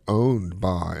owned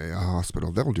by a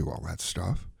hospital, they'll do all that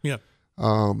stuff. Yeah.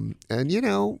 And,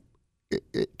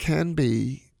 it can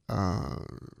be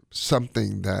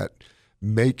something that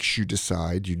makes you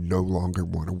decide you no longer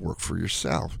want to work for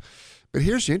yourself. But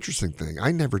here's the interesting thing.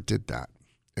 I never did that.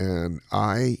 And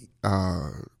I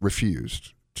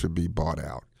refused to be bought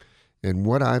out. And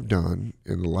what I've done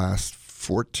in the last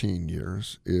 14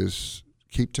 years is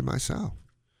keep to myself.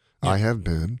 Yeah. I have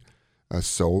been a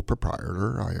sole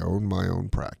proprietor. I own my own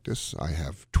practice. I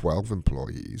have 12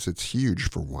 employees. It's huge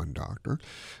for one doctor.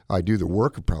 I do the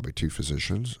work of probably 2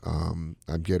 physicians. I'm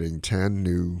getting 10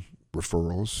 new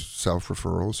referrals,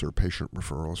 self-referrals or patient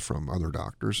referrals from other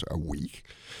doctors a week.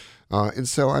 And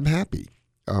so I'm happy.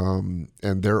 And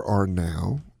there are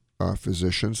now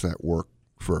physicians that work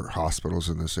for hospitals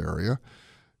in this area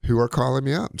who are calling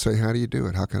me up and say, how do you do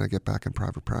it? How can I get back in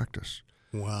private practice?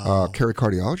 Wow. Carey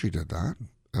Cardiology did that,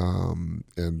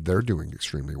 and they're doing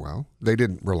extremely well. They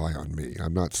didn't rely on me.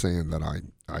 I'm not saying that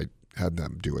I had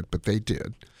them do it, but they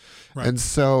did. Right. And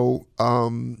so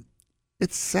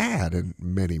it's sad in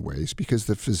many ways because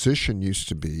the physician used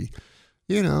to be,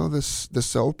 the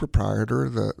sole proprietor,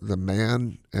 the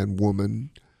man and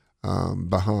woman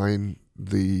behind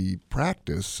the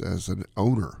practice as an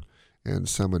owner and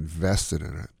someone vested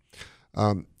in it.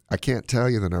 I can't tell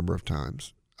you the number of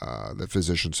times that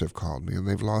physicians have called me and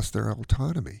they've lost their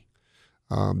autonomy.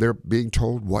 They're being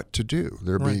told what to do.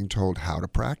 They're being told how to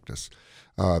practice.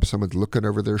 Someone's looking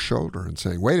over their shoulder and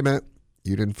saying, wait a minute,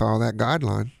 you didn't follow that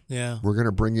guideline. Yeah. We're going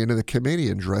to bring you into the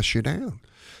committee and dress you down.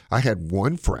 I had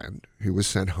one friend who was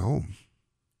sent home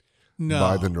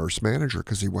by the nurse manager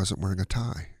because he wasn't wearing a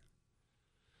tie.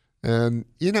 And,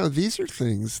 these are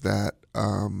things that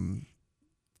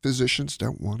physicians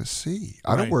don't want to see.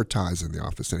 I don't wear ties in the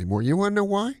office anymore. You want to know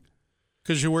why?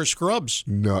 Because you wear scrubs.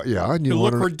 No, yeah. And you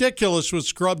look ridiculous with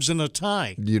scrubs and a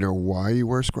tie. You know why you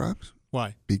wear scrubs?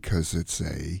 Why? Because it's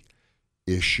a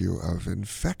issue of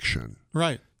infection.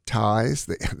 Right. Ties,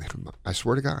 I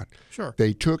swear to God. Sure.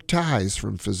 They took ties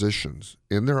from physicians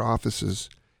in their offices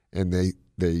and they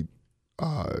did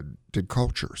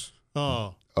cultures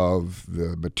of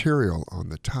the material on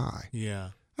the tie. Yeah.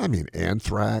 I mean,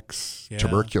 anthrax,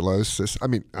 tuberculosis. I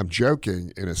mean, I'm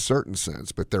joking in a certain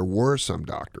sense, but there were some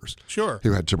doctors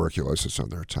who had tuberculosis on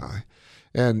their tie.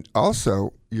 And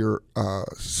also your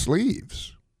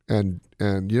sleeves and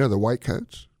the white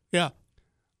coats. Yeah.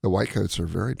 The white coats are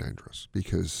very dangerous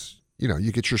because,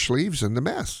 you get your sleeves in the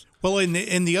mess. Well, and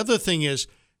the other thing is,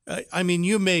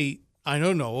 you may, I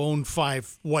don't know, own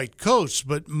 5 white coats,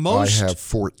 but most... I have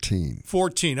 14.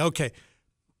 14, okay.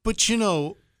 But,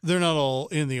 they're not all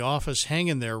in the office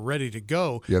hanging there ready to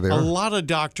go. Yeah, they are. A lot of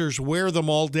doctors wear them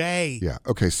all day. Yeah.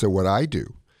 Okay, so what I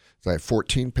do is I have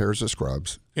 14 pairs of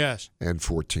scrubs. Yes. And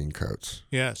 14 coats.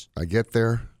 Yes. I get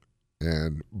there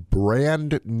and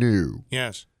brand new.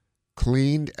 Yes.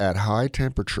 Cleaned at high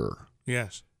temperature.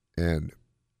 Yes. And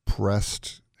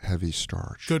pressed heavy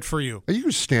starch. Good for you. You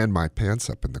can stand my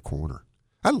pants up in the corner.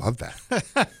 I love that.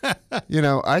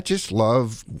 I just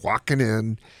love walking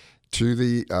in to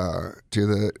the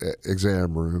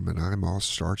exam room, and I'm all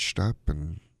starched up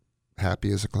and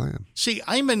happy as a clam. See,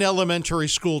 I'm an elementary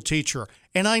school teacher,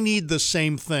 and I need the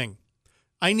same thing.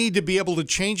 I need to be able to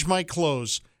change my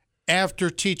clothes after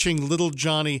teaching little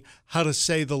Johnny how to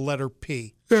say the letter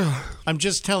P. Yeah. I'm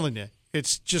just telling you,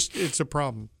 it's a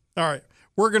problem. All right,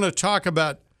 we're going to talk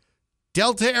about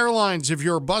Delta Airlines. If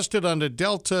you're busted on a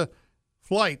Delta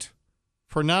flight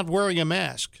for not wearing a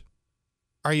mask,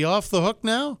 are you off the hook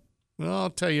now? Well, I'll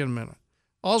tell you in a minute.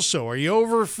 Also, are you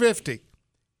over 50?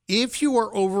 If you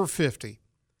are over 50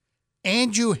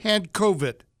 and you had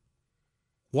COVID,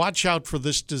 watch out for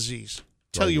this disease.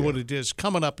 Tell you what it is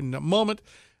coming up in a moment.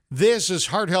 This is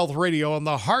Heart Health Radio on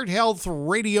the Heart Health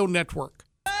Radio Network.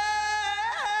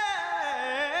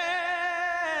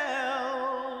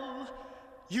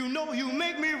 You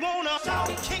make me wanna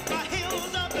kick my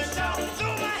heels up and throw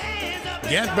my hands up.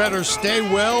 Get better, stay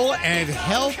well, and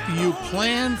help you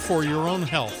plan for your own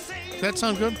health. Does that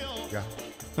sound good? Yeah.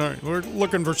 All right, we're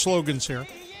looking for slogans here.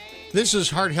 This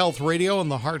is Heart Health Radio on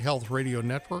the Heart Health Radio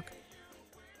Network.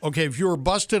 Okay, if you were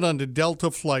busted on the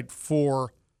Delta flight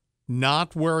for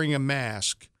not wearing a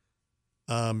mask,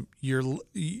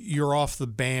 you're off the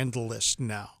banned list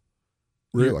now.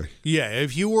 Really?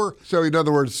 If you were... So, in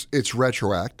other words, it's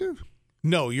retroactive?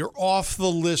 No, you're off the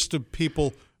list of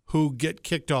people who get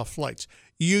kicked off flights.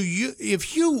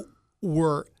 If you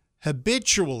were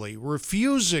habitually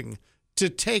refusing to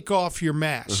take off your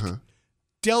mask,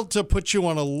 Delta puts you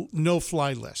on a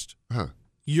no-fly list.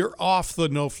 You're off the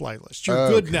no-fly list. You're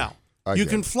good now. You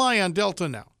can fly on Delta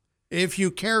now if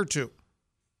you care to.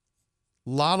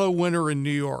 Lotto winner in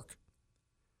New York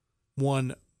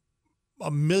won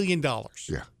 $1 million.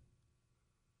 Yeah.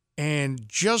 And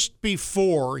just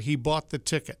before he bought the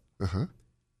ticket,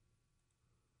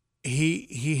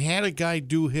 he had a guy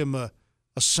do him a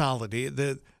solid.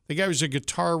 The guy was a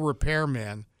guitar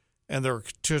repairman, and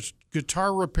the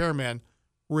guitar repairman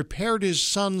repaired his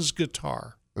son's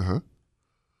guitar.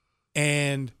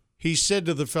 And he said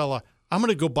to the fella, I'm going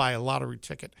to go buy a lottery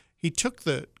ticket. He took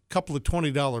the couple of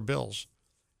 $20 bills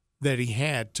that he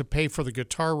had to pay for the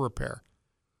guitar repair.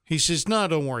 He says, no,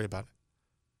 don't worry about it.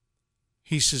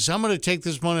 He says, I'm going to take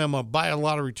this money. I'm going to buy a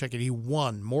lottery ticket. He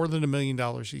won more than $1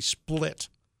 million. He split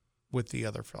with the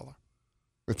other fella.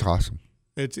 It's awesome.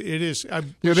 It is.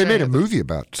 They made a movie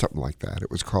about something like that.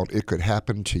 It was called It Could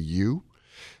Happen to You.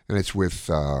 And it's with,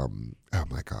 oh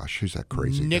my gosh, who's that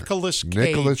crazy Nicolas guy?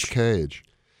 Cage. Nicolas Cage.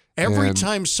 Every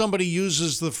time somebody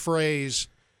uses the phrase,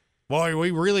 boy,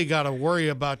 we really got to worry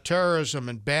about terrorism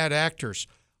and bad actors,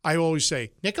 I always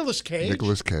say, Nicolas Cage?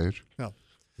 Nicolas Cage. No.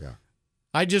 Yeah.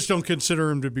 I just don't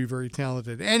consider him to be very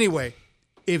talented. Anyway,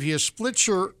 if you split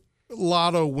your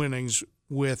lotto winnings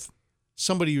with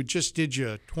somebody who just did you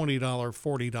a $20,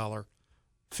 $40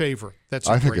 favor. That's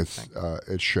a I think great it's thing.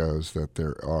 It shows that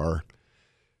there are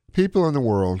people in the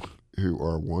world who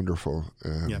are wonderful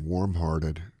and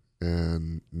warm-hearted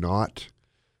and not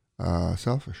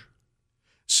selfish.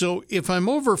 So if I'm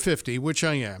over 50, which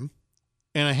I am,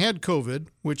 and I had COVID,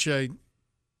 which I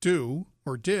do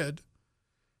or did,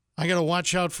 I got to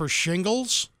watch out for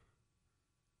shingles.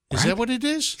 Is that what it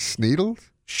is? Sneedles?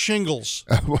 Shingles.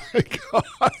 Oh, my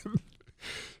God.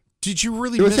 Did you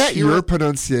really Was that mishear your it?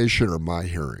 pronunciation or my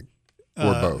hearing?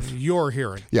 Or both? Your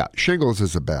hearing. Yeah, shingles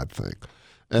is a bad thing.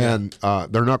 And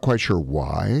they're not quite sure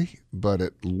why, but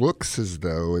it looks as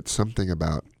though it's something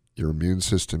about your immune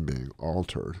system being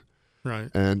altered. Right.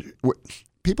 And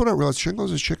people don't realize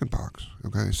shingles is chickenpox.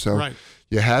 Okay, so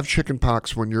you have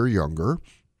chickenpox when you're younger,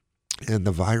 and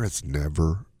the virus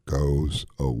never goes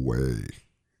away.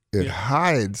 It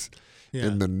hides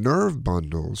in the nerve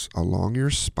bundles along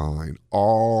your spine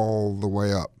all the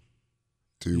way up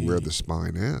to where the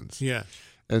spine ends. Yeah.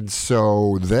 And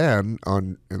so then,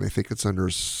 and I think it's under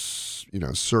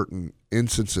certain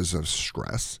instances of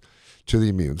stress to the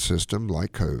immune system,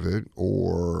 like COVID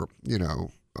or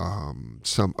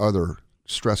some other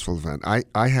stressful event.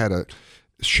 I had a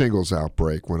shingles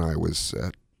outbreak when I was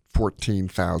at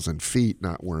 14,000 feet,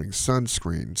 not wearing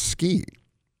sunscreen, skiing,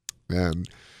 and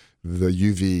the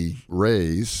UV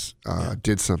rays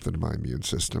did something to my immune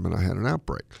system, and I had an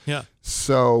outbreak. Yeah.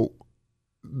 So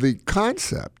the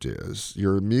concept is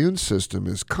your immune system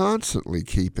is constantly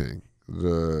keeping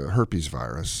the herpes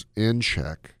virus in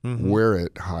check where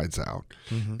it hides out.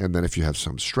 And then if you have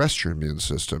some stress to your immune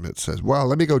system, it says, well,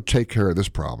 let me go take care of this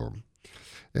problem.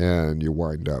 And you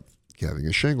wind up having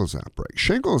a shingles outbreak.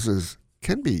 Shingles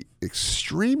can be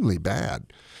extremely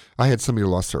bad. I had somebody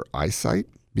who lost their eyesight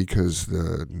because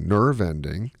the nerve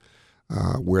ending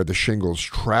where the shingles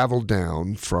traveled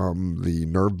down from the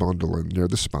nerve bundle and near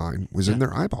the spine was in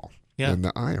their eyeball and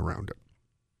the eye around it.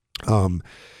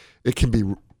 It can be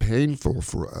painful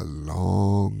for a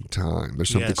long time. There's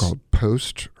something called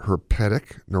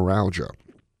post-herpetic neuralgia.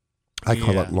 I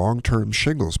call it long-term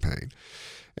shingles pain.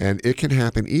 And it can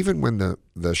happen even when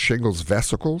the shingles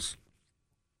vesicles,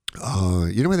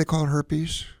 you know why they call it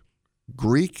herpes?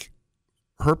 Greek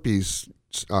herpes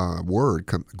word,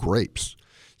 grapes.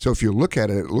 So if you look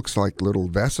at it, it looks like little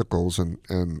vesicles, and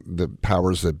the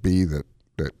powers that be that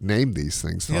named these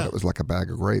things thought it was like a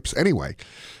bag of grapes. Anyway,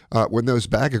 when those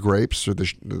bag of grapes or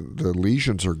the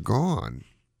lesions are gone,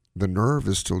 the nerve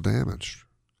is still damaged.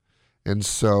 And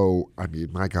so, I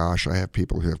mean, my gosh, I have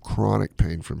people who have chronic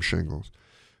pain from shingles,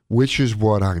 which is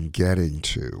what I'm getting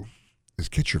to, is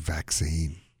get your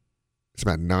vaccine. It's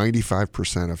about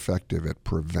 95% effective at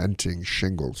preventing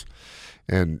shingles,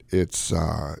 and it's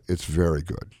very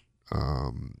good.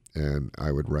 And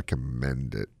I would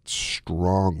recommend it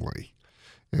strongly.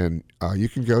 And you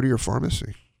can go to your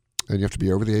pharmacy, and you have to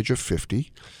be over the age of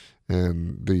 50,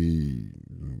 and the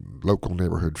local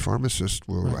neighborhood pharmacist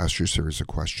will ask you a series of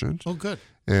questions. Oh, good.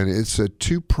 And it's a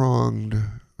 2-pronged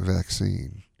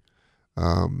vaccine,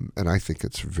 and I think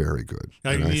it's very good.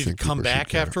 Now, you need to come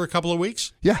back after a couple of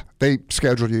weeks? Yeah, they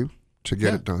schedule you to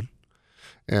get it done.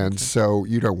 And so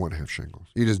you don't want to have shingles.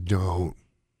 You just don't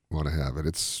want to have it.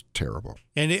 It's terrible.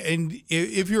 And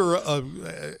if you're,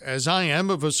 as I am,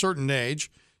 of a certain age,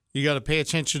 you got to pay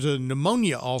attention to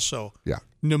pneumonia also. Yeah.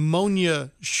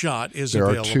 Pneumonia shot is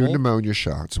available. There are 2 pneumonia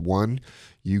shots. One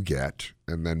you get,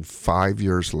 and then 5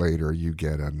 years later you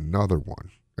get another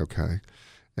one, okay?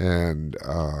 And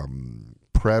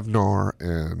Prevnar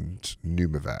and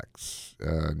Pneumovax.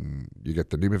 And you get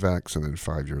the Pneumovax, and then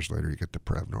 5 years later you get the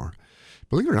Prevnar.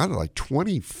 Believe it or not, there are like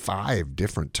 25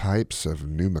 different types of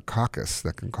pneumococcus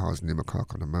that can cause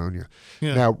pneumococcal pneumonia.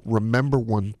 Yeah. Now, remember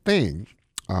one thing.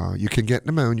 You can get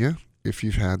pneumonia if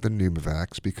you've had the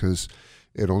Pneumovax because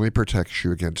it only protects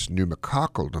you against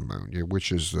pneumococcal pneumonia,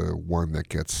 which is the one that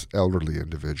gets elderly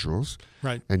individuals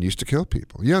and used to kill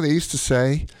people. You know, they used to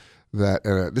say that,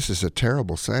 this is a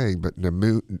terrible saying, but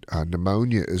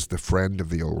pneumonia is the friend of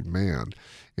the old man.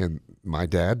 And my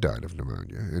dad died of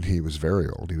pneumonia, and he was very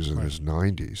old. He was in his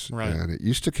 90s. Right. And it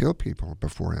used to kill people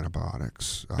before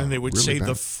antibiotics. And they would really say bad.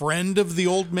 The friend of the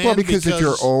old man? Well, because if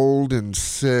you're old and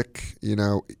sick,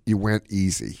 you went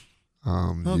easy.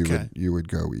 You would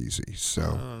go easy. So, I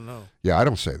don't know. Yeah, I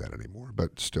don't say that anymore,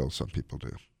 but still some people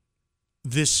do.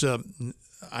 This,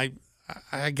 I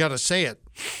got to say it.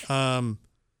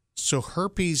 So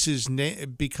herpes is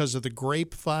because of the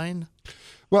grapevine?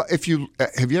 Well, have you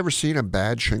ever seen a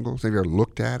bad shingles? Have you ever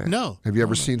looked at it? No. Have you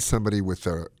ever seen somebody with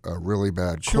a really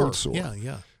bad cold sore?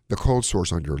 Yeah. The cold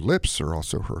sores on your lips are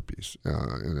also herpes,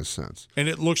 in a sense. And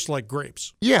it looks like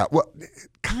grapes. Yeah, well,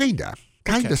 kinda.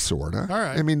 Kind of, sort of. All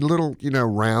right. I mean, little,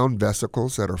 round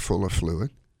vesicles that are full of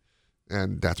fluid.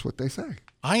 And that's what they say.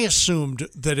 I assumed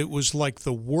that it was like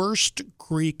the worst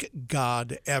Greek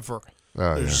god ever.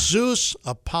 There's Zeus,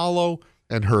 Apollo,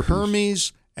 and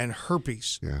Hermes. And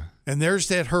herpes. Yeah. And there's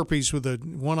that herpes with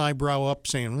one eyebrow up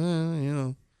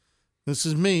saying, this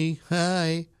is me.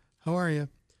 Hi, how are you?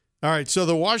 All right, so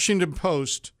the Washington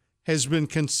Post has been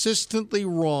consistently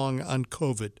wrong on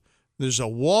COVID. There's a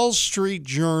Wall Street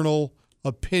Journal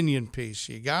opinion piece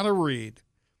you got to read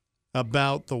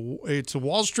about it's a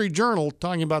Wall Street Journal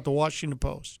talking about the Washington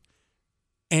Post.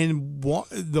 And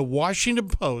the Washington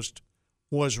Post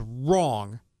was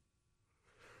wrong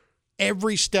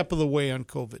every step of the way on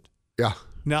COVID. Yeah.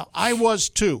 Now, I was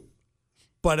too,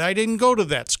 but I didn't go to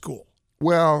that school.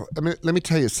 Well, I mean, let me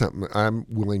tell you something I'm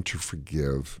willing to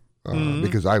forgive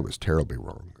because I was terribly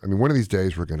wrong. I mean, one of these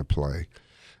days we're going to play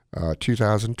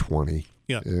 2020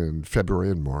 in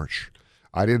February and March.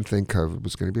 I didn't think COVID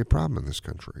was going to be a problem in this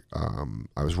country.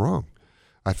 I was wrong.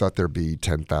 I thought there'd be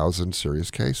 10,000 serious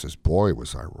cases. Boy,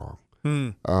 was I wrong.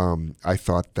 I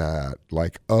thought that,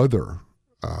 like other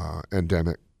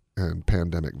endemic and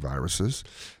pandemic viruses,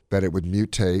 that it would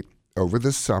mutate over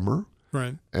the summer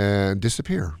and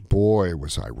disappear. Boy,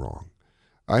 was I wrong.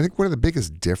 I think one of the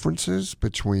biggest differences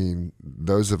between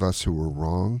those of us who were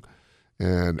wrong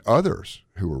and others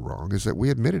who were wrong is that we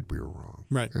admitted we were wrong.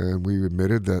 Right. And we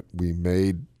admitted that we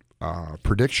made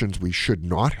predictions we should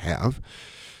not have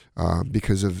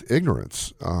because of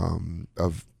ignorance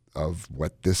of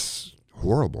what this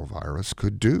horrible virus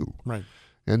could do. Right.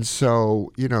 And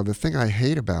so, the thing I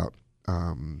hate about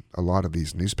a lot of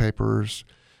these newspapers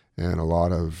and a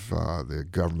lot of the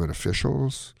government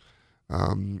officials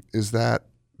is that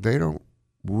they don't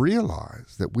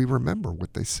realize that we remember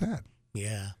what they said.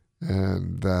 Yeah.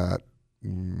 And that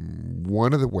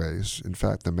one of the ways, in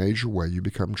fact, the major way you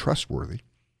become trustworthy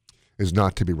is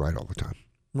not to be right all the time.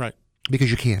 Right.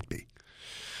 Because you can't be.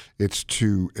 It's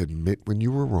to admit when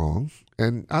you were wrong,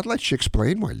 and I'd let you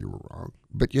explain why you were wrong,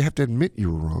 but you have to admit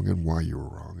you were wrong and why you were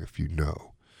wrong if you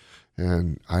know.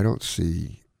 And I don't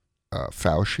see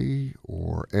Fauci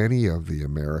or any of the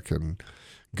American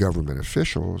government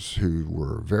officials who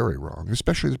were very wrong,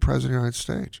 especially the President of the United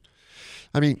States.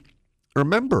 I mean,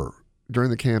 remember, during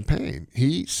the campaign,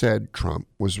 he said Trump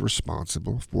was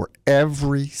responsible for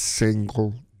every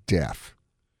single death.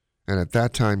 And at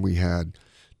that time, we had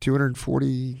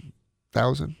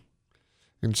 240,000.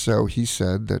 And so he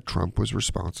said that Trump was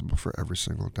responsible for every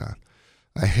single death.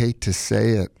 I hate to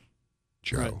say it,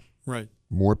 Joe. Right.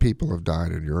 More people have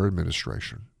died in your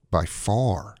administration by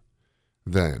far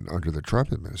than under the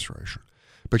Trump administration.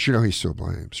 But he still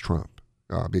blames Trump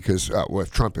because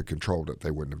if Trump had controlled it,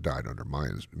 they wouldn't have died under my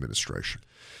administration.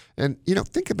 And,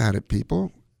 think about it,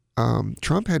 people.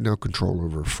 Trump had no control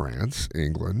over France,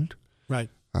 England, right,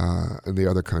 and the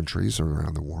other countries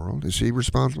around the world. Is he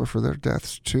responsible for their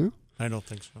deaths too? I don't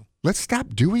think so. Let's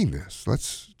stop doing this.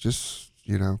 Let's just,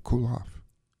 cool off.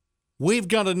 We've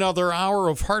got another hour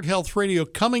of Heart Health Radio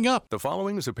coming up. The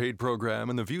following is a paid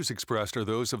program, and the views expressed are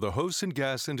those of the hosts and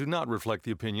guests and do not reflect the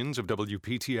opinions of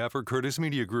WPTF or Curtis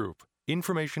Media Group.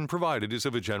 Information provided is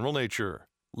of a general nature.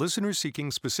 Listeners seeking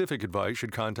specific advice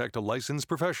should contact a licensed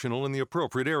professional in the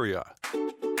appropriate area.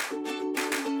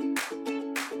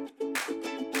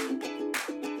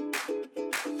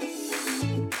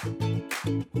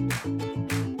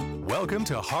 Welcome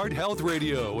to Heart Health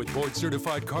Radio with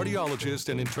board-certified cardiologist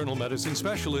and internal medicine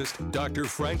specialist, Dr.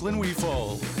 Franklin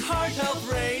Weefall. Heart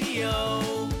Health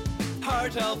Radio.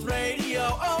 Heart Health Radio.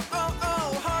 Oh, oh,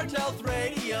 oh.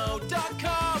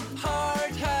 HeartHealthRadio.com.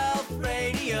 Heart Health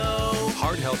Radio.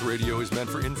 Heart Health Radio is meant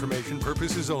for information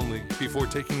purposes only. Before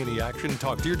taking any action,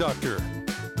 talk to your doctor.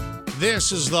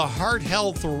 This is the Heart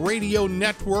Health Radio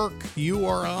Network. You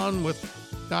are on with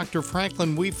Dr.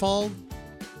 Franklin Weefall.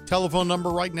 Telephone number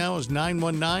right now is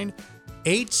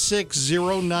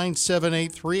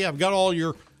 919-860-9783. I've got all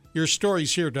your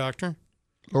stories here, Doctor.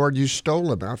 Lord, you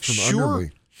stole them out from under me.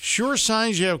 Sure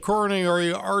signs you have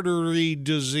coronary artery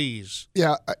disease.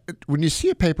 Yeah, when you see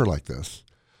a paper like this,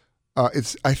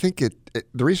 I think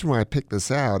the reason why I picked this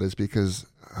out is because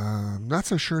I'm not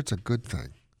so sure it's a good thing.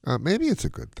 Maybe it's a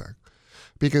good thing.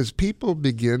 Because people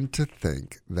begin to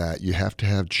think that you have to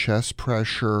have chest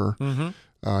pressure,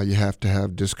 you have to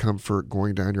have discomfort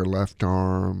going down your left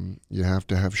arm, you have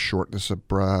to have shortness of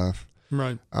breath.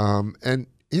 Right. And,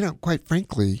 quite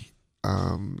frankly,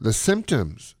 the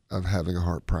symptoms of having a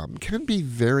heart problem can be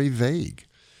very vague.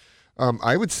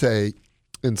 I would say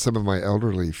in some of my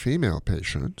elderly female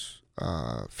patients,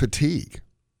 fatigue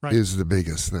is the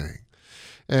biggest thing.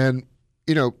 And,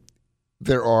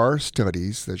 there are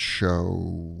studies that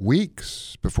show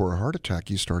weeks before a heart attack,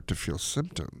 you start to feel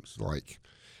symptoms like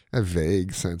a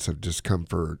vague sense of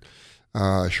discomfort,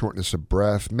 shortness of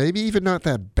breath, maybe even not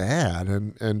that bad,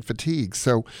 and fatigue.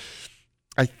 So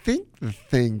I think the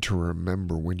thing to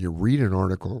remember when you read an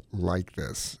article like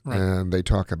this, and they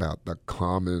talk about the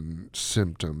common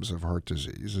symptoms of heart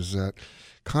disease, is that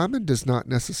common does not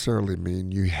necessarily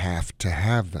mean you have to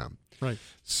have them. Right.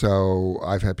 So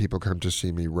I've had people come to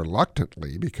see me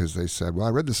reluctantly because they said, well,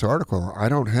 I read this article. I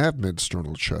don't have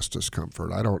mid-sternal chest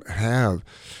discomfort. I don't have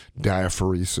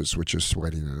diaphoresis, which is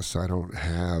sweatiness. I don't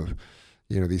have,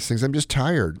 these things. I'm just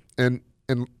tired. And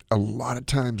a lot of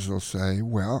times they'll say,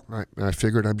 well, I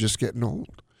figured I'm just getting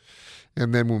old.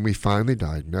 And then when we finally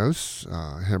diagnose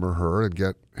him or her and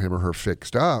get him or her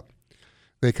fixed up,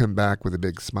 they come back with a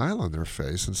big smile on their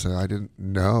face and say, I didn't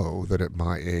know that at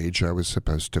my age I was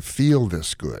supposed to feel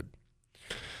this good.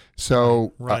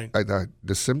 So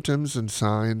the symptoms and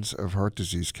signs of heart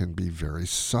disease can be very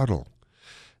subtle.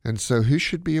 And so who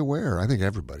should be aware? I think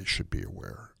everybody should be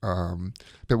aware.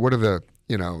 But what are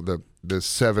the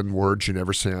 7 words you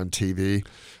never say on TV,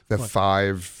 the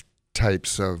 5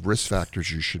 types of risk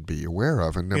factors you should be aware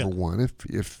of? And number one,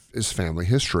 if is family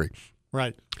history.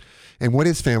 Right. And what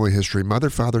is family history? Mother,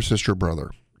 father, sister,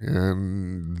 brother.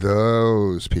 And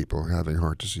those people having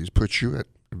heart disease put you at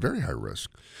very high risk.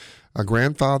 A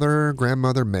grandfather,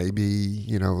 grandmother may be,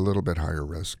 a little bit higher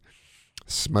risk.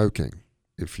 Smoking.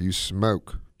 If you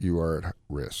smoke, you are at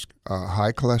risk.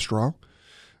 High cholesterol.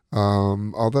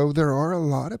 Although there are a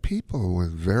lot of people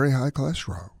with very high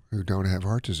cholesterol who don't have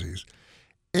heart disease.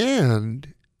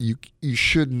 And you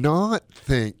should not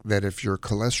think that if your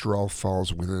cholesterol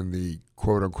falls within the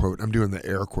quote-unquote, I'm doing the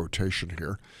air quotation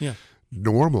here,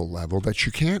 normal level, that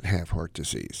you can't have heart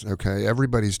disease, okay?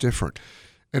 Everybody's different.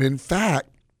 And in fact,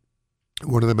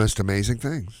 one of the most amazing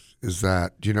things is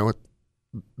that, do you know what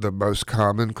the most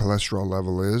common cholesterol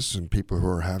level is in people who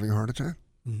are having a heart attack?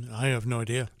 I have no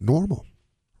idea. Normal.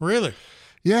 Really?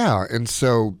 Yeah, and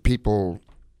so people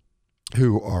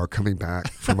who are coming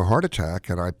back from a heart attack,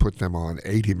 and I put them on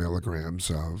 80 milligrams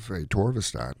of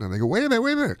atorvastatin, and they go, wait a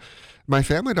minute. My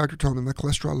family doctor told me my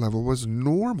cholesterol level was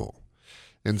normal.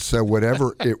 And so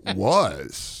whatever it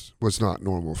was not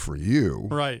normal for you.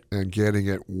 Right. And getting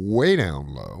it way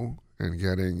down low and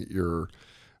getting your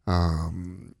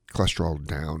cholesterol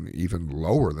down even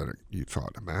lower than you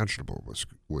thought imaginable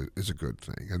is a good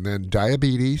thing. And then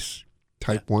diabetes,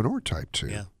 type 1 or type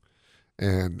 2,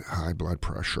 and high blood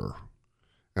pressure.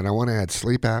 And I want to add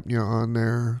sleep apnea on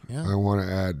there. Yeah. I want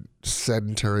to add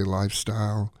sedentary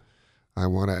lifestyle. I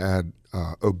want to add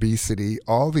obesity.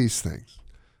 All these things.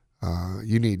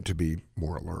 You need to be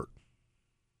more alert.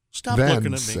 Stop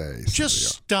looking at me. Just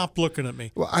stop looking at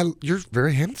me. Well, you're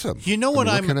very handsome. You know what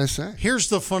can I say? Here's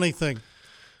the funny thing.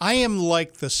 I am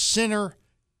like the sinner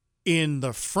in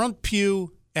the front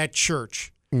pew at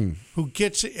church who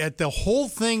gets at the whole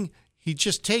thing. He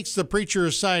just takes the preacher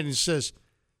aside and says,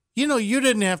 you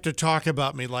didn't have to talk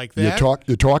about me like that.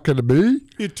 You're talking to me?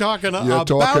 You're talking about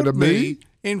me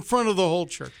in front of the whole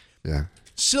church. Yeah.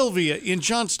 Sylvia in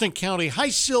Johnston County. Hi,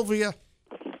 Sylvia.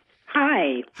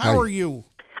 Hi. How are you?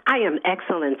 I am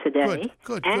excellent today.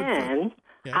 Good. And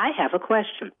Yeah. I have a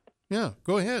question. Yeah,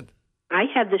 go ahead. I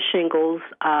had the shingles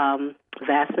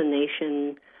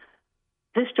vaccination.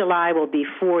 This July will be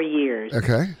 4 years.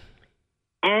 Okay.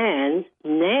 And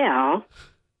now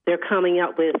they're coming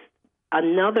up with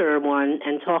another one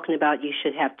and talking about you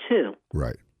should have 2.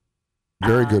 Right.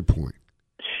 Very good point.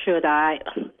 Should I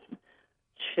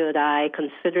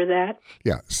consider that?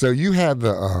 Yeah. So you had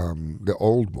the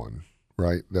old one,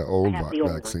 right? The old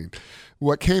vaccine.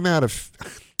 What came out of,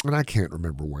 and I can't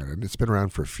remember when, it's been around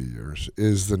for a few years,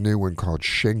 is the new one called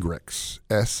Shingrix,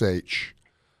 SH.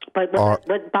 But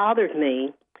what bothered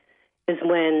me is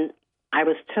when I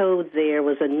was told there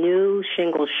was a new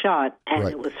shingle shot and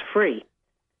it was free.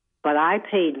 But I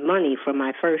paid money for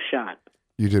my first shot.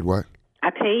 You did what?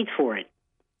 I paid for it.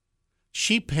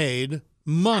 She paid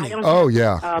money. Oh,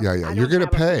 yeah. You're going to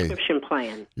pay. Prescription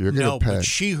plan. You're going to pay. But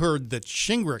she heard that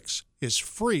Shingrix is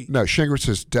free. No, Shingrix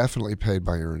is definitely paid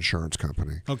by your insurance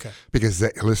company. Okay. Because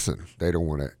they don't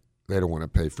want to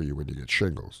pay for you when you get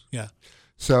shingles. Yeah.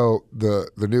 So the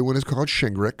new one is called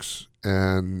Shingrix,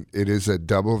 and it is a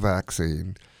double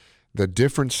vaccine. The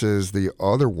difference is the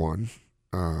other one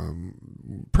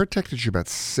protected you about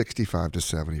 65 to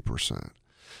 70%.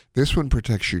 This one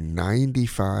protects you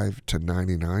 95 to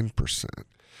 99%.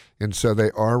 And so they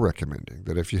are recommending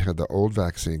that if you had the old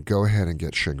vaccine, go ahead and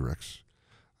get Shingrix.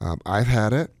 I've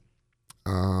had it,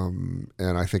 and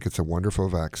I think it's a wonderful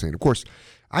vaccine. Of course,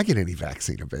 I get any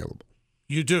vaccine available.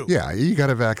 You do? Yeah, you got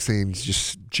a vaccine,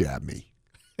 just jab me.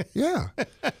 Yeah.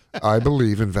 I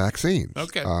believe in vaccines.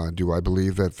 Okay. Do I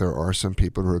believe that there are some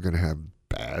people who are going to have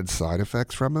bad side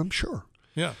effects from them? Sure.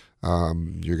 Yeah.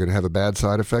 You're going to have a bad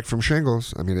side effect from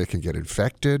shingles. I mean, it can get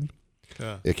infected.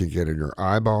 Yeah. It can get in your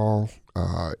eyeball.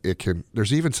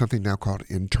 There's even something now called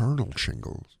internal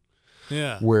shingles.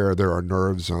 Yeah. Where there are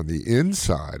nerves on the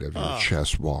inside of your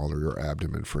chest wall or your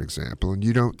abdomen, for example, and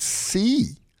you don't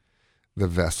see the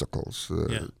vesicles,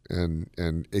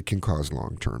 and it can cause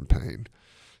long-term pain.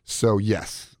 So,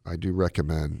 yes, I do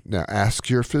recommend. Now, ask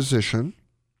your physician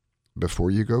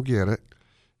before you go get it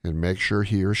and make sure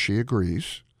he or she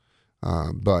agrees.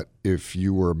 But if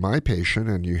you were my patient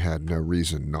and you had no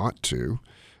reason not to,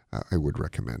 I would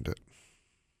recommend it.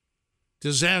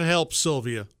 Does that help,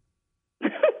 Sylvia?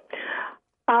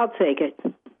 I'll take it.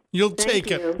 You'll take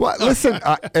it. Well, listen,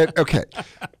 okay.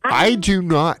 I do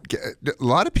not get a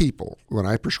lot of people when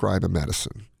I prescribe a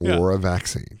medicine or a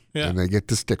vaccine, and they get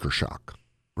the sticker shock,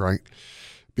 right?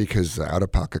 Because the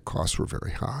out-of-pocket costs were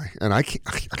very high. And I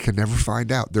can never find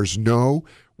out. There's no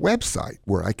website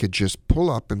where I could just pull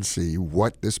up and see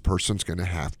what this person's going to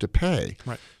have to pay.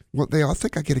 Right. Well, they all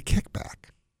think I get a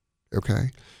kickback, okay?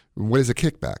 What is a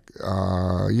kickback?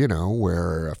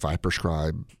 Where if I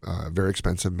prescribe very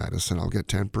expensive medicine, I'll get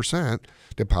 10%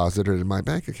 deposited in my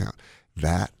bank account.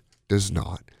 That does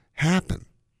not happen.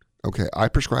 Okay, I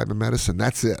prescribe a medicine,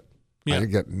 that's it. Yeah. I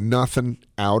get nothing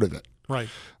out of it. Right.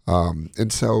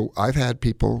 And so I've had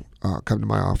people come to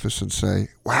my office and say,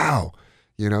 wow,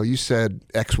 you said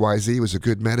XYZ was a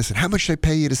good medicine. How much they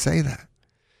pay you to say that?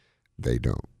 They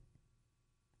don't.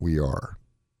 We are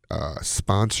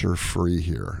sponsor free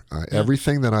here.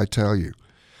 Everything that I tell you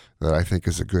that I think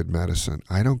is a good medicine,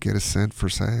 I don't get a cent for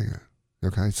saying it.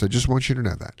 Okay, so just want you to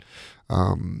know that.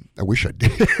 I wish I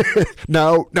did.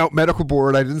 No, medical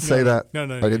board. I didn't say that. No.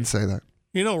 I didn't say that.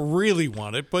 You don't really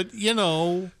want it, but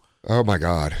Oh my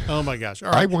God. Oh my gosh.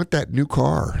 All right. I want that new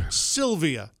car.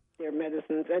 Sylvia. Their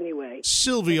medicines anyway.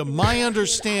 Sylvia, my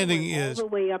understanding is all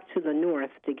the way up to the north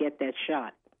to get that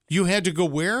shot. You had to go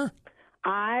where?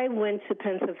 I went to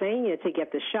Pennsylvania to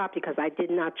get the shot because I did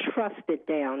not trust it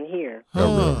down here.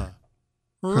 Oh,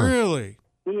 really?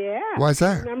 Yeah. Why is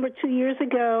that? Remember 2 years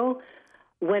ago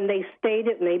when they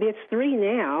stated, maybe it's 3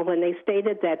 now, when they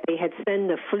stated that they had sent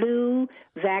the flu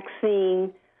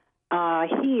vaccine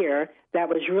here that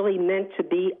was really meant to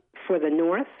be for the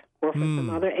north or for some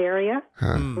other area.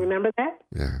 Remember that?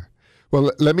 Yeah.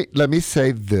 Well, let me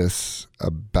say this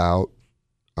about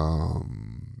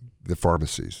the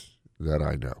pharmacies that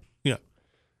I know. Yeah.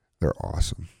 They're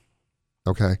awesome.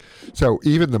 Okay. So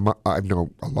even I know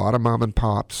a lot of mom and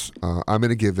pops. I'm going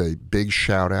to give a big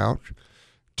shout out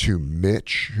to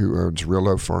Mitch, who owns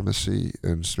Rillo Pharmacy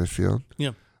in Smithfield.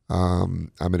 Yeah.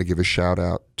 I'm going to give a shout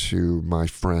out to my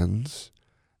friends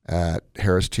at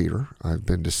Harris Teeter. I've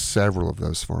been to several of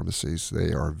those pharmacies.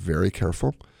 They are very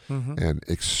careful and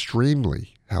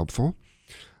extremely helpful.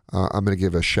 I'm going to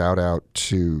give a shout out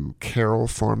to Carroll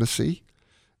Pharmacy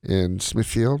in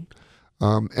Smithfield.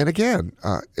 And again,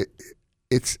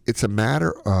 it's a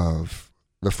matter of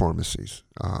the pharmacies.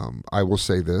 I will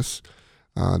say this.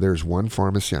 There's one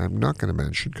pharmacy I'm not going to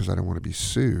mention because I don't want to be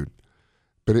sued,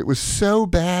 but it was so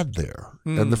bad there,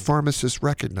 and the pharmacist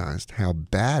recognized how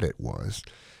bad it was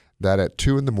that at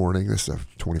 2 a.m, this is a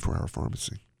 24-hour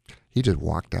pharmacy, he just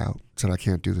walked out, said, I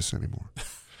can't do this anymore.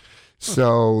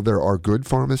 So there are good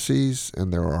pharmacies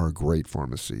and there are great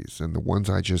pharmacies, and the ones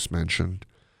I just mentioned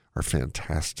are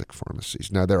fantastic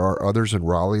pharmacies. Now, there are others in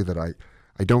Raleigh that I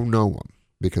don't know them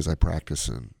because I practice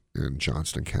in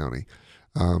Johnston County.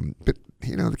 But,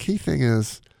 the key thing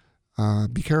is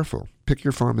be careful. Pick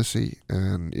your pharmacy,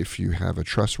 and if you have a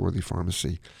trustworthy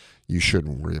pharmacy, you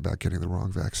shouldn't worry about getting the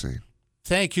wrong vaccine.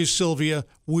 Thank you, Sylvia.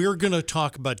 We're going to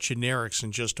talk about generics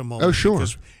in just a moment. Oh, sure.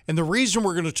 And the reason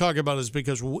we're going to talk about it is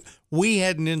because we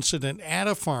had an incident at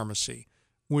a pharmacy,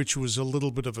 which was a little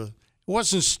bit of it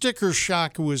wasn't sticker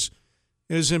shock. It was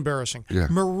embarrassing. Yeah.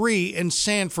 Marie in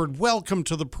Sanford, welcome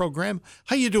to the program.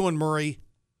 How you doing, Marie?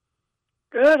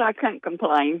 Good. I can't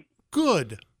complain.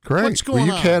 Good. Great. What's going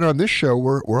you on? can on this show.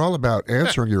 We're all about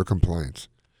answering your complaints.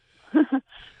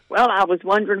 Well, I was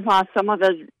wondering why some of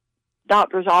the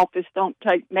doctor's office don't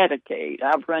take Medicaid.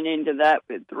 I've run into that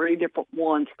with 3 different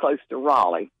ones close to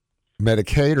Raleigh.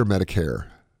 Medicaid or Medicare?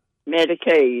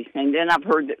 Medicaid, and then I've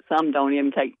heard that some don't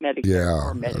even take Medicaid. Yeah.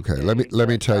 Or Medicaid. Okay. Let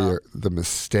me tell you the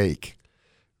mistake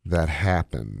that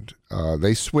happened.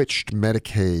 They switched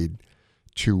Medicaid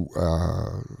to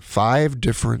 5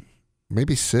 different,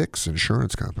 maybe 6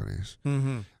 insurance companies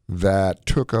that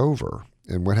took over.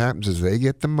 And what happens is they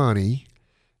get the money,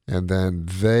 and then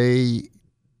they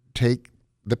take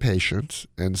the patient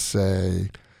and say,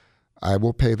 I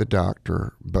will pay the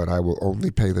doctor, but I will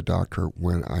only pay the doctor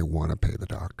when I want to pay the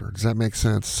doctor. Does that make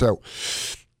sense? So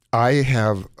I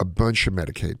have a bunch of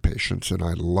Medicaid patients, and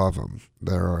I love them.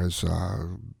 There is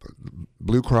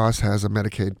Blue Cross has a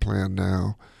Medicaid plan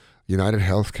now. United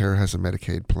Healthcare has a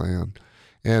Medicaid plan,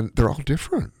 and they're all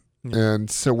different. Mm-hmm. And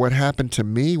so what happened to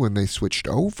me when they switched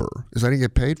over is I didn't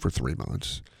get paid for 3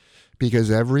 months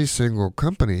because every single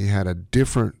company had a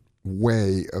different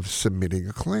way of submitting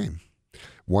a claim.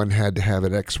 One had to have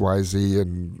an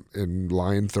XYZ in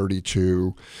line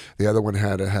 32. The other one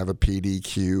had to have a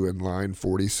PDQ in line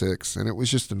 46. And it was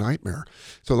just a nightmare.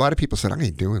 So a lot of people said, I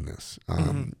ain't doing this.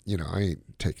 I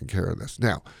ain't taking care of this.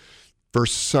 Now, for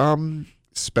some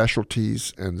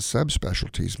specialties and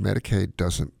subspecialties, Medicaid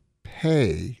doesn't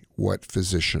pay what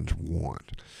physicians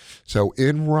want. So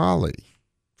in Raleigh,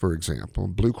 for example,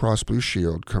 Blue Cross Blue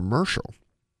Shield commercial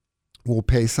will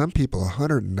pay some people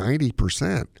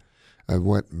 190% of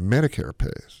what Medicare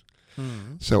pays.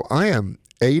 Mm-hmm. So I am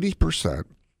 80%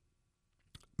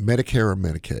 Medicare or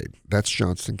Medicaid. That's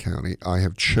Johnston County. I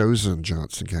have chosen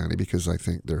Johnston County because I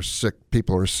think they're sick.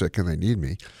 People are sick and they need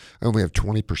me. I only have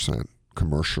 20%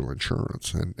 commercial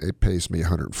insurance, and it pays me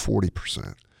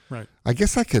 140%. Right. I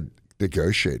guess I could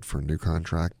negotiate for a new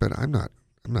contract, but I'm not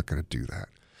going to do that.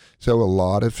 So a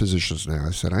lot of physicians now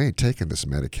have said, I ain't taking this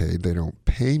Medicaid. They don't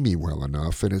pay me well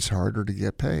enough, and it's harder to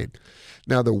get paid.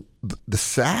 Now, the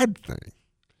sad thing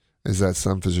is that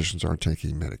some physicians aren't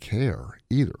taking Medicare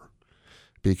either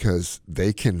because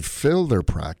they can fill their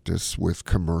practice with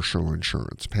commercial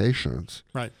insurance patients.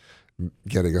 Right.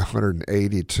 Getting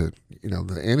 180 to, the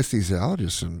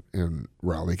anesthesiologists in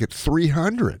Raleigh get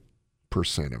 300% of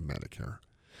Medicare.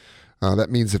 That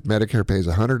means if Medicare pays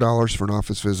 $100 for an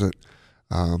office visit,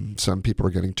 some people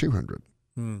are getting $200.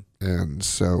 And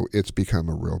so it's become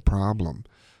a real problem.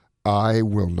 I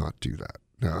will not do that.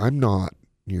 Now, I'm not,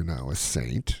 a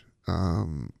saint.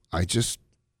 I just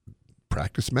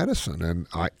practice medicine, and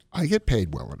I get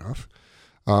paid well enough.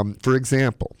 For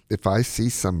example, if I see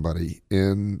somebody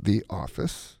in the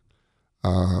office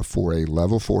for a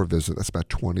level 4 visit, that's about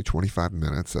 20, 25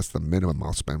 minutes. That's the minimum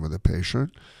I'll spend with a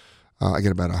patient. I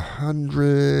get about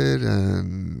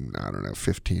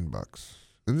 $115.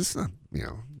 And this is not,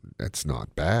 that's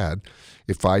not bad.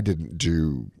 If I didn't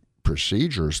do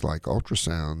procedures like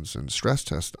ultrasounds and stress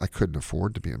tests, I couldn't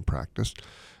afford to be in practice.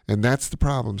 And that's the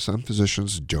problem. Some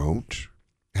physicians don't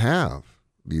have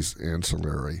these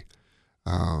ancillary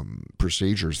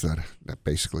procedures that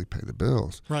basically pay the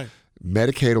bills. Right.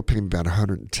 Medicaid will pay me about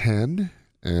 $110,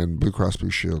 and Blue Cross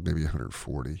Blue Shield maybe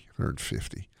 $140,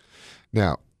 $150.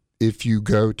 Now, if you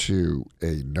go to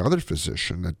another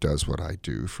physician that does what I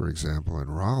do, for example, in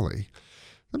Raleigh,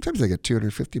 sometimes I get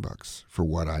 $250 for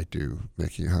what I do,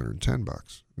 making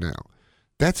 $110. Now,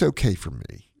 that's okay for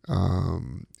me.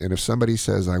 And if somebody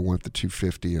says I want the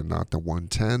 $250 and not the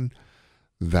 $110,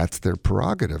 that's their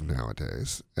prerogative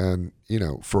nowadays. And,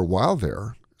 for a while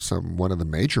there, one of the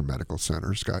major medical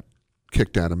centers got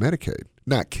kicked out of Medicaid.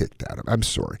 Not kicked out of, I'm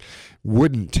sorry,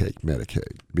 wouldn't take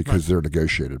Medicaid because their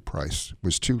negotiated price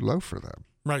was too low for them.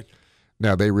 Right.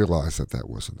 Now, they realized that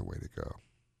wasn't the way to go.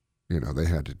 They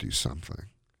had to do something.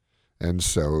 And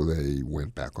so they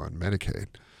went back on Medicaid.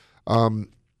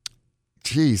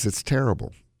 It's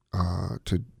terrible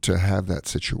to have that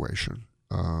situation.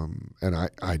 And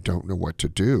I don't know what to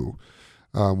do.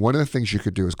 One of the things you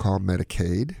could do is call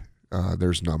Medicaid.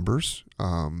 There's numbers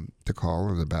to call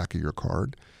on the back of your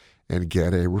card and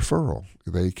get a referral.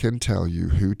 They can tell you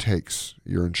who takes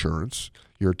your insurance,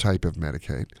 your type of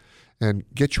Medicaid, and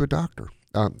get you a doctor.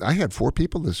 I had 4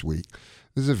 people this week.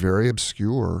 This is a very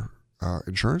obscure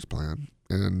insurance plan,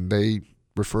 and they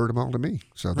referred them all to me.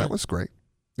 So that was great.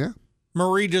 Yeah.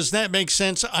 Marie, does that make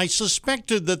sense? I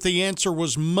suspected that the answer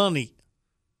was money,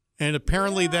 and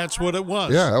apparently that's what it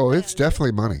was. Yeah, it's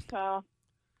definitely money.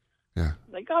 Yeah.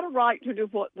 They got a right to do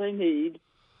what they need.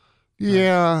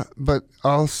 Yeah, but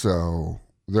also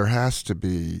there has to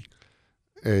be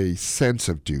a sense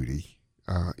of duty,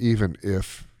 even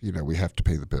if, we have to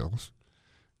pay the bills.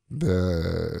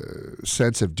 The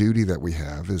sense of duty that we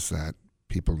have is that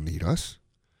people need us.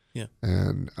 Yeah.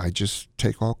 And I just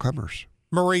take all comers.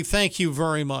 Marie, thank you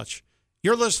very much.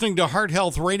 You're listening to Heart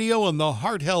Health Radio on the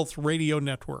Heart Health Radio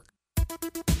Network.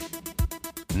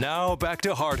 Now back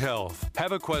to Heart Health.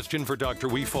 Have a question for Dr.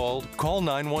 Wefald? Call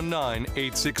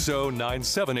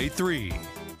 919-860-9783.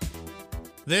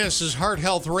 This is Heart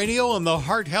Health Radio on the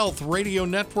Heart Health Radio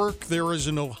Network. There is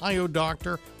an Ohio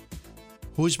doctor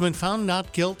who has been found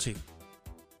not guilty.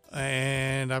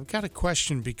 And I've got a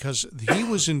question because he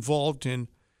was involved in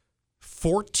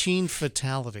 14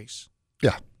 fatalities.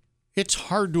 Yeah. It's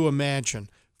hard to imagine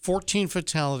 14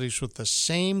 fatalities with the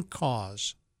same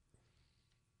cause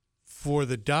for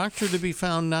the doctor to be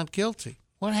found not guilty.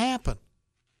 What happened?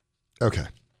 Okay.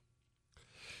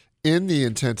 In the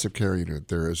intensive care unit,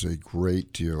 there is a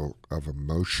great deal of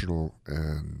emotional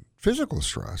and physical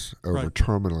stress over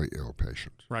terminally ill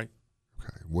patients. Right.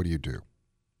 Okay. What do?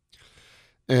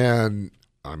 And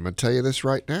I'm going to tell you this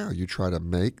right now. You try to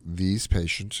make these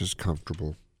patients as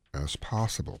comfortable as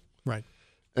possible. Right.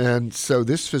 And so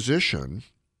this physician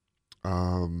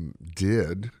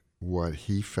did what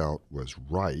he felt was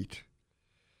right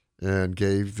and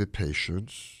gave the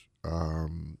patients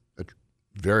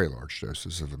very large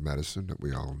doses of a medicine that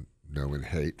we all know and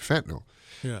hate, fentanyl.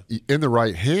 Yeah. In the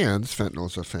right hands, fentanyl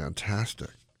is a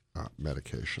fantastic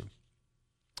medication.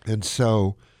 And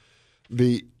so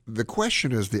the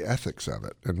question is the ethics of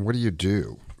it, and what do you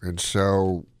do? And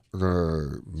so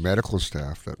the medical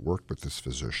staff that worked with this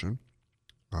physician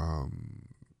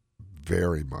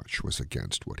very much was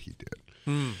against what he did.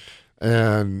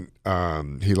 And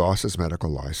he lost his medical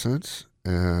license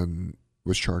and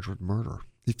was charged with murder.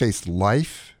 He faced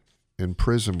life in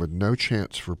prison with no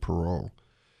chance for parole.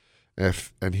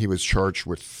 And he was charged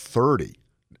with 14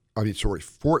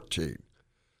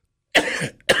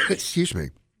 excuse me,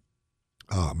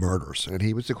 murders, and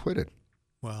he was acquitted.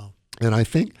 Wow. And I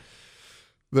think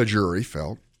the jury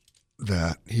felt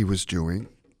that he was doing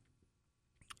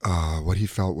what he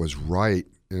felt was right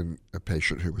in a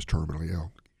patient who was terminally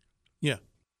ill. Yeah.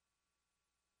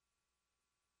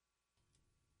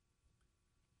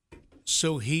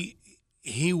 So he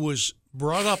was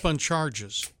brought up on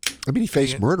charges. I mean, he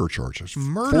faced murder charges.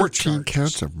 14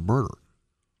 counts of murder.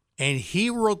 And he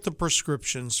wrote the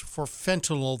prescriptions for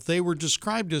fentanyl. They were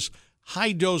described as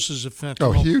high doses of fentanyl.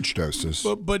 Oh, huge doses.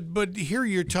 But here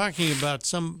you're talking about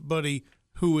somebody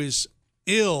who is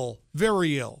ill,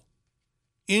 very ill,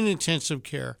 in intensive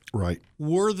care. Right.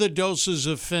 Were the doses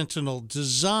of fentanyl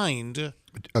designed?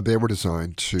 They were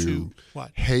designed to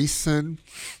what? Hasten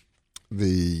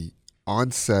the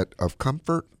onset of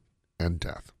comfort and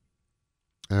death.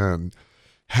 And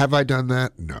have I done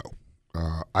that? No.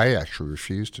 I actually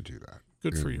refuse to do that.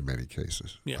 Good for you. In many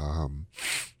cases. Yeah.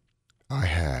 I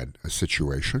had a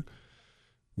situation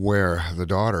where the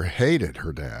daughter hated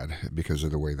her dad because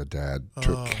of the way the dad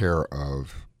took care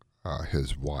of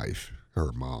his wife,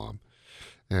 her mom.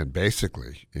 And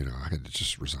basically, I had to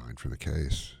just resign from the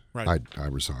case. Right. I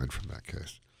resigned from that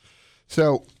case.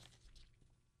 So,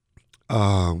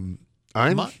 how do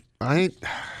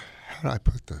I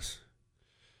put this?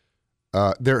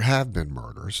 There have been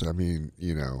murders,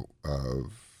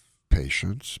 of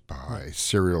patients by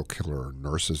serial killer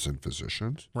nurses and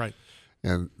physicians. Right.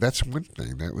 And that's one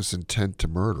thing. That was intent to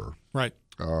murder. Right.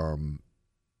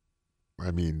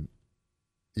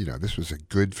 This was a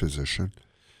good physician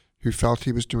who felt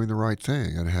he was doing the right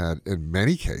thing and had, in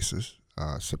many cases,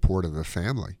 support of the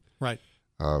family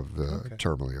of the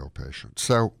terminally ill patient.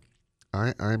 So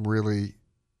I'm really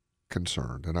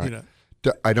concerned. And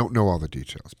I don't know all the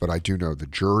details, but I do know the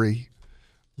jury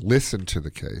listened to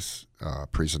the case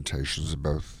presentations of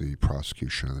both the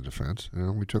prosecution and the defense, and it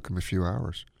only took them a few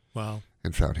hours. Wow.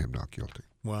 And found him not guilty.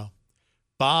 Wow.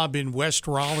 Bob in West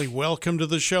Raleigh, welcome to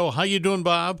the show. How you doing,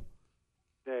 Bob?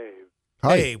 Dave.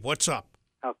 Hi. Hey, what's up?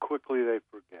 How quickly they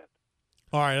forget.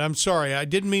 All right, I'm sorry. I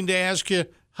didn't mean to ask you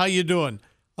how you doing.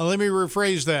 Let me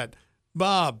rephrase that.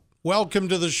 Bob, welcome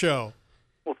to the show.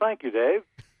 Well, thank you, Dave.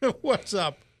 What's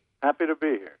up? Happy to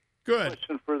be here. Good.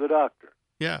 Question for the doctor.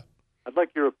 Yeah. I'd like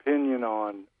your opinion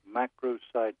on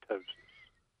macrocytosis.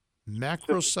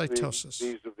 Macrocytosis.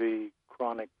 Vis-a-vis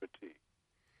chronic fatigue.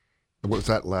 What was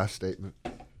that last statement?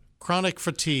 Chronic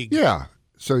fatigue. Yeah.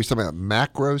 So he's talking about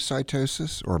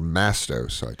macrocytosis or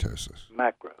mastocytosis?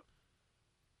 Macro.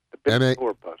 The big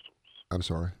corpuscles. I'm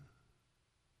sorry.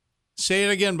 Say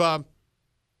it again, Bob.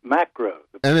 Macro.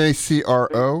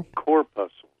 MACRO?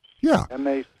 Corpuscles. Yeah.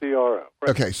 MACRO. Right.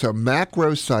 Okay, so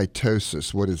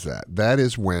macrocytosis, what is that? That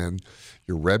is when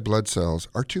your red blood cells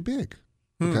are too big.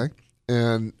 Okay?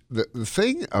 And the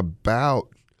thing about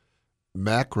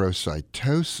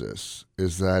macrocytosis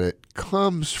is that it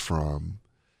comes from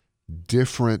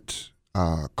different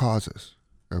causes.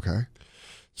 Okay?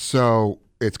 So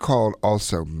it's called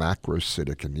also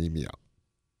macrocytic anemia.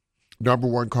 Number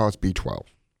one cause, B12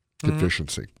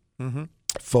 deficiency. Mm-hmm.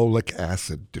 Folic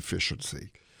acid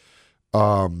deficiency.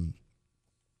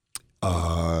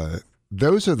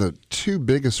 Those are the two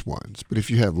biggest ones. But if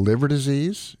you have liver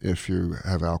disease, if you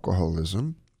have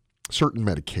alcoholism, certain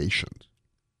medications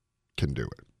can do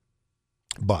it.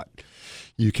 But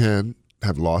you can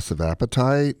have loss of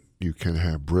appetite. You can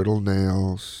have brittle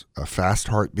nails, a fast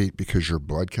heartbeat because your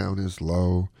blood count is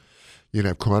low. You can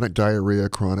have chronic diarrhea,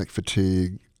 chronic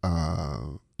fatigue,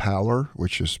 pallor,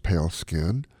 which is pale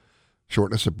skin,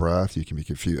 shortness of breath. You can be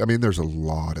confused. I mean, there's a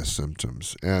lot of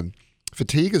symptoms, and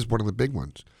fatigue is one of the big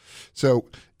ones. So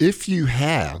if you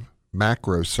have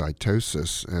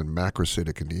macrocytosis and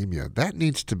macrocytic anemia, that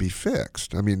needs to be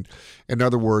fixed. I mean, in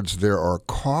other words, there are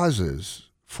causes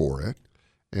for it,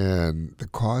 and the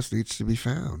cause needs to be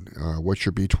found. What's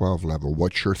your B12 level?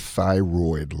 What's your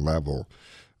thyroid level?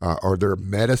 Are there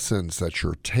medicines that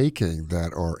you're taking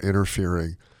that are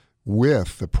interfering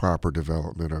with the proper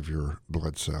development of your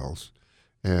blood cells?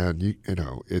 And you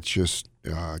know, it's just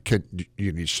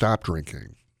you need to stop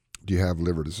drinking. Do you have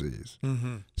liver disease?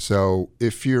 Mm-hmm. So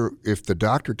if the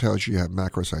doctor tells you have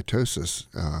macrocytosis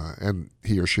and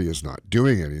he or she is not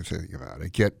doing anything about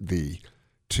it, get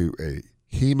to a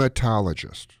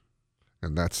hematologist,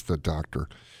 and that's the doctor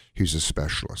who's a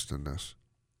specialist in this.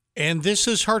 And this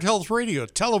is Heart Health Radio.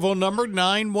 Telephone number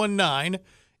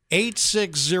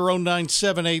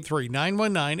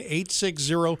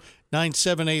 919-860-9783.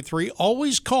 919-860-9783.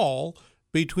 Always call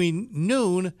between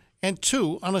noon and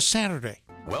 2 on a Saturday.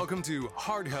 Welcome to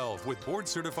Heart Health with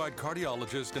board-certified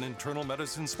cardiologist and internal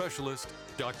medicine specialist,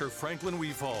 Dr. Franklin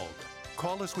Weefald.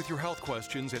 Call us with your health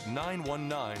questions at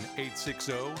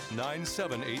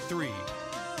 919-860-9783.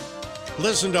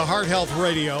 Listen to Heart Health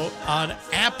Radio on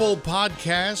Apple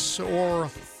Podcasts or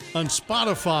on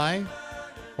Spotify,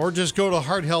 or just go to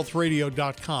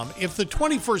hearthealthradio.com. If the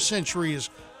 21st century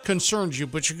concerns you,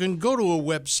 but you can go to a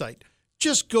website,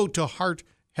 just go to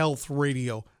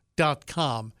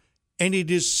hearthealthradio.com. And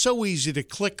it is so easy to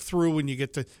click through and you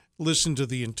get to listen to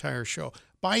the entire show.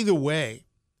 By the way,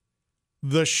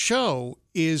 the show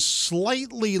is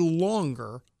slightly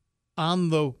longer on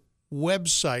the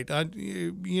website.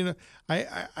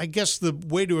 I guess the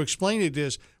way to explain it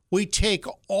is we take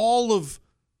all of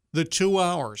the 2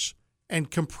 hours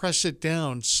and compress it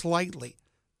down slightly.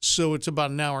 So it's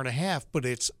about an hour and a half, but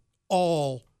it's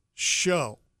all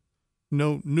show.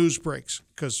 No news breaks,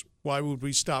 because why would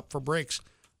we stop for breaks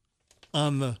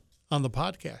on the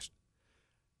podcast?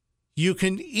 You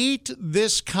can eat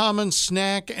this common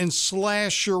snack and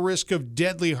slash your risk of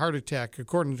deadly heart attack,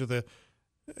 according to the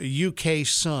UK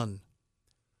Sun.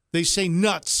 They say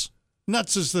nuts.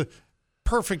 Nuts is the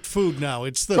perfect food now.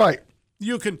 It's the right.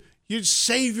 You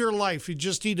save your life. You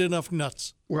just eat enough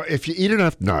nuts. Well, if you eat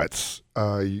enough nuts,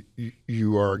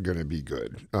 you are going to be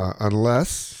good,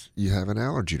 unless you have an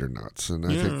allergy to nuts, and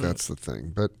I think that's the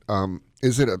thing. But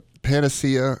is it a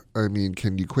panacea? I mean,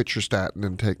 can you quit your statin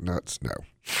and take nuts? No.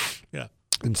 Yeah.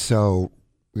 And so,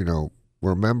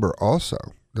 remember also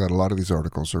that a lot of these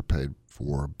articles are paid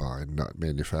for by nut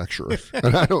manufacturers.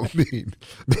 And I don't mean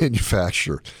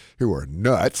manufacturers who are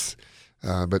nuts,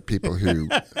 but people who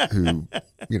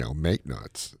make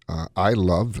nuts. I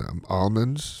love them.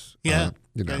 Almonds,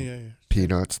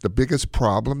 peanuts. The biggest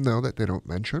problem, though, that they don't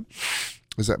mention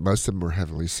is that most of them are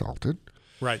heavily salted.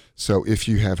 Right. So if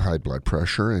you have high blood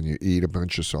pressure and you eat a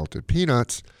bunch of salted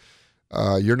peanuts,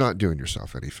 you're not doing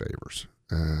yourself any favors.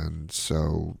 And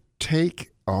so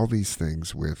take all these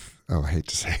things with, I hate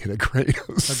to say it, a grain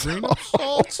of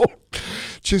salt.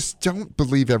 Just don't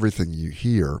believe everything you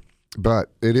hear.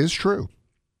 But it is true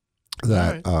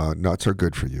that nuts are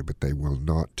good for you, but they will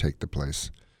not take the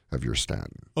place of your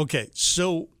statin. Okay,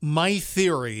 so my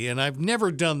theory, and I've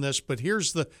never done this, but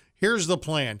here's the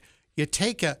plan. You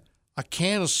take a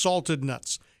can of salted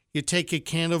nuts. You take a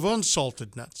can of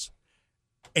unsalted nuts.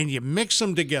 And you mix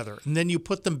them together, and then you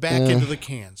put them back into the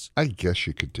cans. I guess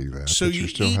you could do that, so but you're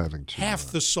still having too half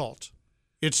much. The salt.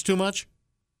 It's too much?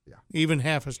 Yeah. Even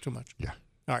half is too much? Yeah.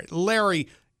 All right. Larry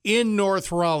in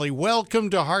North Raleigh, welcome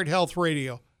to Heart Health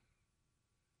Radio.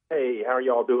 Hey, how are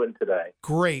y'all doing today?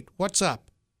 Great. What's up?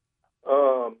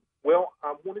 Well,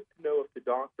 I wanted to know if the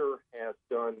doctor has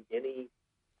done any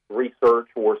research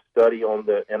or study on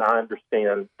and I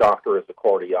understand doctor is a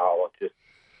cardiologist,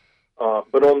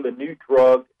 but on the new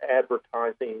drug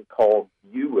advertising called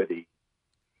Vuity,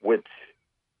 which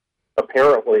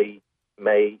apparently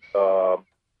may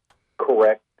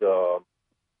correct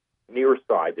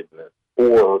nearsightedness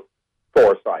or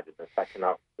farsightedness. I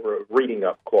cannot reading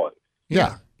up close.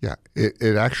 Yeah,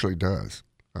 it actually does.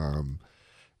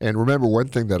 And remember, one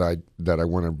thing that I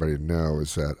want everybody to know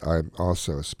is that I'm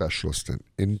also a specialist in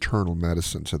internal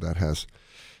medicine, so that has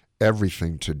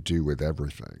everything to do with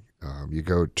everything. You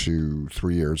go to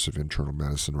 3 years of internal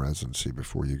medicine residency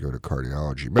before you go to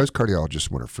cardiology. Most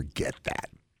cardiologists want to forget that.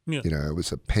 Yeah. You know, it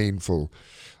was a painful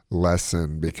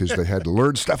lesson because they had to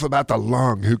learn stuff about the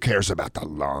lung. Who cares about the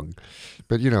lung?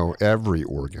 But, you know, every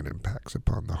organ impacts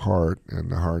upon the heart,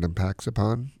 and the heart impacts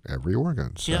upon every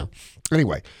organ. So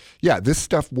anyway, this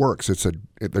stuff works. It's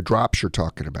the drops you're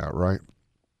talking about, right?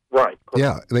 Right.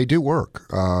 Yeah, they do work.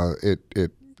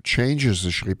 It changes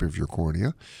the shape of your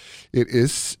cornea. It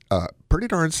is pretty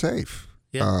darn safe.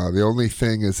 Yeah. The only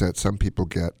thing is that some people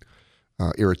get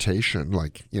irritation,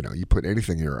 like, you know, you put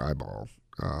anything in your eyeball.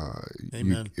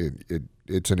 Amen.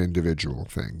 It's an individual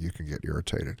thing. You can get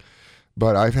irritated.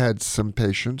 But I've had some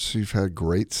patients who've had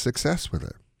great success with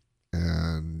it.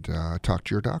 And talk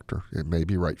to your doctor. It may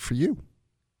be right for you.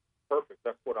 Perfect.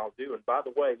 That's what I'll do. And by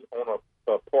the way, on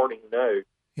a parting note,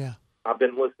 I've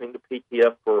been listening to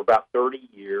PTF for about 30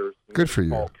 years. Good for you.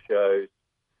 Talk shows.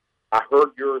 I heard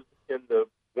yours in the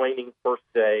waning first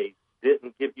day.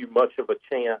 Didn't give you much of a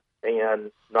chance.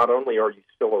 And not only are you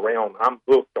still around, I'm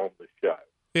hooked on the show.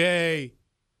 Yay.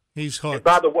 He's hooked. And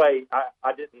by the way,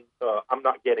 I didn't. I'm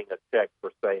not getting a check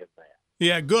for saying that.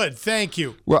 Yeah, good. Thank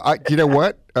you. Well, you know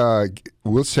what?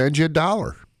 We'll send you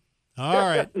 $1. All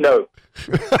right. No.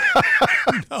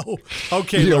 No.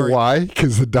 Okay, You know Larry. why?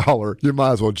 Because $1, you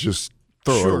might as well just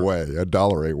throw Sure. it away.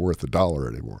 $1 ain't worth $1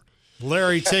 anymore.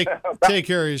 Larry, take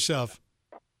care of yourself.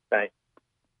 Thanks.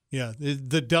 Yeah,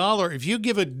 the dollar. If you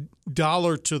give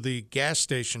 $1 to the gas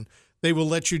station, they will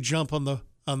let you jump on the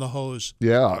hose.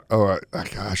 Yeah. Oh,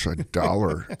 gosh,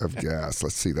 $1 of gas.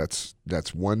 Let's see. That's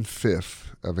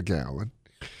 1/5 of a gallon,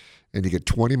 and you get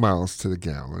 20 miles to the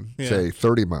gallon. Yeah. Say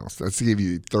 30 miles. Let's give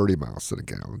you 30 miles to the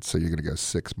gallon. So you're going to go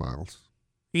 6 miles.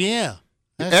 Yeah.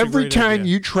 That's a Every great time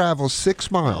idea. you travel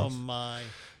 6 miles, Oh my!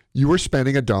 you are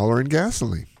spending $1 in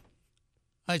gasoline.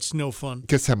 It's no fun.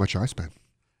 Guess how much I spent?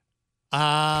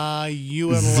 You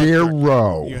have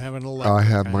Zero. You have an electric. I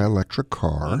have my electric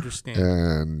car, I understand.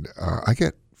 and I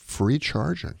get free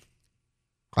charging.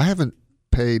 I haven't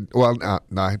paid. Well, I'm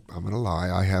going to lie.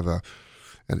 I have a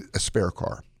spare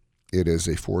car. It is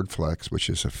a Ford Flex, which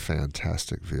is a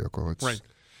fantastic vehicle. It's Right.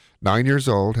 9 years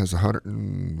old, has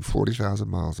 140,000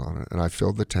 miles on it, and I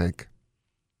filled the tank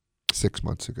 6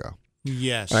 months ago.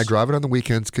 Yes. And I drive it on the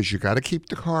weekends because you got to keep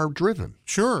the car driven.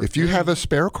 Sure. If you have a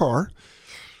spare car,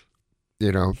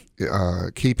 you know,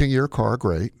 keeping your car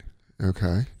great,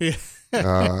 okay?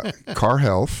 Yeah. Car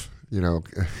health, you know.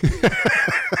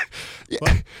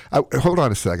 Hold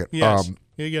on a second. Yes.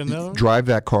 You get another one? Drive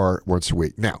that car once a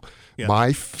week. Now, Yeah.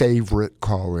 my favorite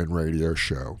call-in radio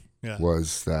show Yeah.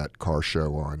 was that car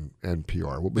show on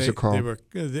NPR. What was it called? They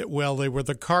were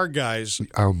the car guys.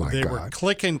 Oh, my They God. were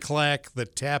Click and Clack, the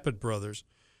Tappet brothers.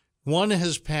 One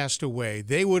has passed away.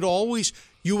 They would always,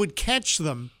 you would catch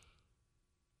them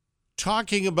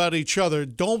talking about each other.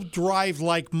 Don't drive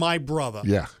like my brother.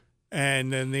 Yeah.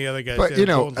 And then the other guys. But, you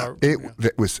know, yeah.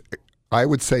 it was, I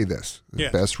would say this, the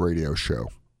Yeah. best radio show.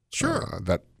 Sure.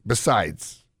 That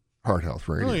besides Heart Health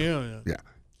Radio. Oh, yeah. Yeah.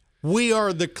 We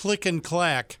are the Click and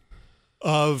Clack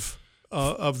of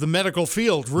the medical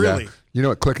field, really. Yeah. You know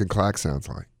what click and clack sounds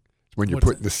like? When you're What's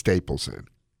putting the staples in.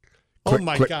 Oh,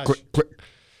 my gosh. Click, click.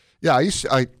 Yeah,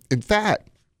 in fact,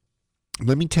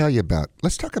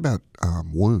 let's talk about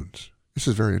wounds. This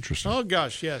is very interesting. Oh,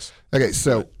 gosh, yes. Okay,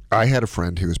 so I had a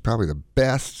friend who was probably the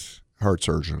best heart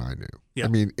surgeon I knew. Yeah. I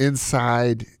mean,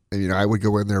 inside, you know, I would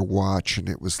go in there, watch, and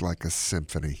it was like a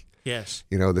symphony. Yes.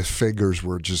 You know, the fingers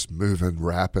were just moving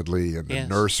rapidly, and the Yes.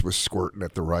 nurse was squirting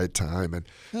at the right time, and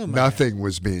Oh, my nothing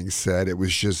was being said. It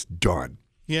was just done.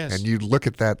 Yes. And you'd look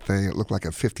at that thing, it looked like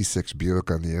a 56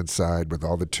 Buick on the inside with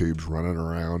all the tubes running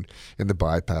around and the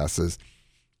bypasses.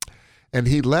 And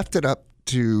he left it up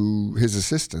to his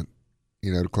assistant,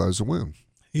 you know, to close the wound.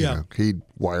 You Yeah. know, he'd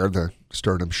wire the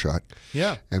sternum shut.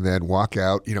 Yeah. And then walk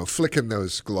out, you know, flicking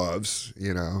those gloves,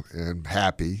 you know, and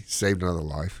happy, saved another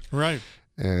life. Right.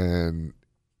 And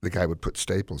the guy would put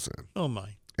staples in. Oh,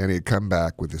 my. And he'd come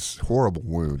back with this horrible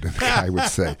wound. And the guy would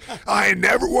say, I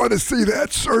never want to see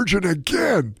that surgeon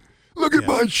again. Look at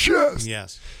my chest.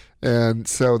 Yes. And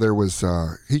so there was,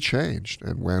 he changed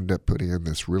and wound up putting in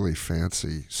this really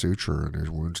fancy suture, and his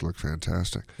wounds look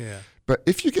fantastic. Yeah. But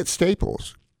if you get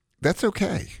staples, that's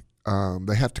okay.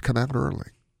 They have to come out early.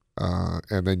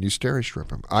 And then you steri-strip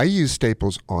them. I use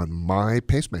staples on my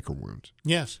pacemaker wounds.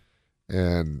 Yes.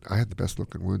 And I had the best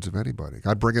looking wounds of anybody.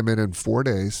 I'd bring them in 4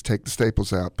 days, take the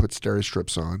staples out, put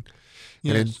steri-strips on.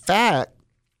 Yes. And in fact,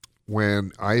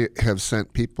 when I have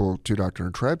sent people to Dr.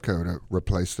 Trebko to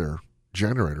replace their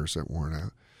generators that worn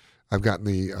out, I've gotten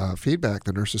the feedback.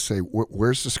 The nurses say,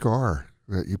 where's the scar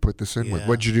that you put this in with? Yeah.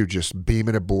 What'd you do, just beam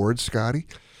it aboard, Scotty?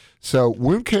 So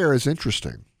wound care is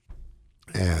interesting.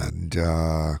 And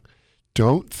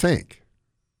don't think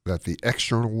that the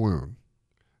external wound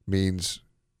means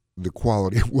the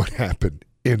quality of what happened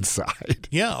inside.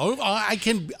 Yeah, I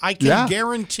can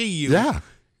guarantee you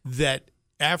that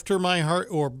after my heart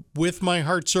or with my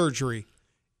heart surgery,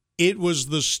 it was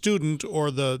the student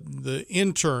or the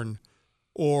intern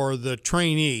or the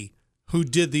trainee who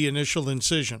did the initial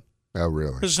incision. Oh,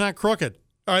 really? It's not crooked.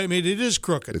 I mean, it is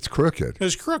crooked. It's crooked.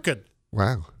 It's crooked.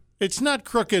 Wow. It's not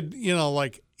crooked,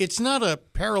 like it's not a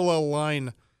parallel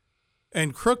line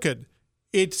and crooked.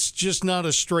 It's just not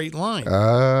a straight line.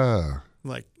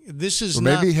 Like this is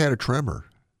maybe he had a tremor.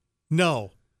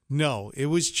 No. It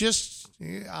was just,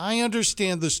 I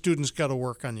understand the students got to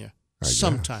work on you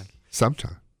sometime.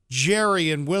 Jerry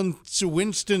and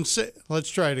Winston, let's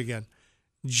try it again.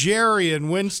 Jerry and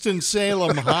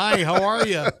Winston-Salem, hi, how are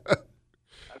you? I'm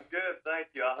good, thank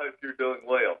you. I hope you're doing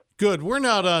well. Good. We're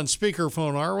not on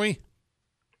speakerphone, are we?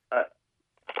 I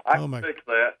can fix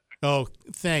that. Oh,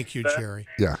 thank you, Jerry.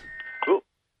 Yeah. Cool. Is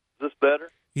this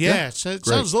better? Yes, it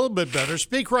sounds a little bit better.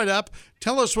 Speak right up.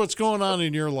 Tell us what's going on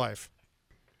in your life.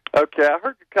 Okay, I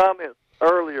heard your comments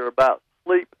earlier about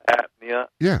sleep apnea.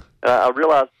 Yeah. I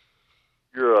realize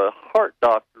you're a heart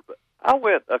doctor, but I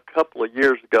went a couple of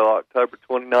years ago, October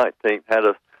 2019, had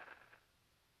a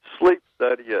sleep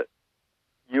study at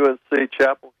UNC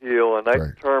Chapel Hill, and they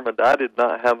determined I did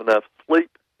not have enough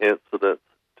sleep incidents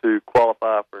to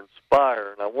qualify for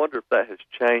Inspire, and I wonder if that has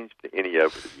changed any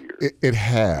over the years. It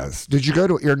has. Did you go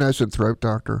to ear, nose, and throat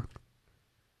doctor?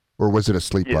 Or was it a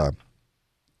sleep lab?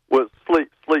 Well,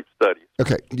 sleep studies.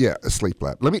 Okay, yeah, a sleep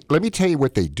lab. Let me tell you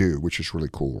what they do, which is really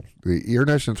cool. The ear,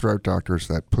 nose, and throat doctors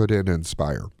that put in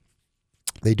Inspire,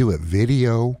 they do a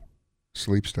video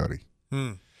sleep study.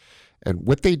 And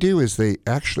what they do is they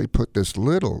actually put this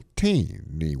little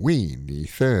teeny weeny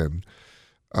thin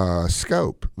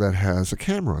scope that has a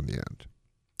camera on the end.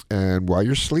 And while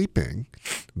you're sleeping,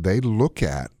 they look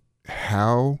at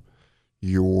how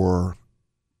your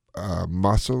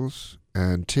muscles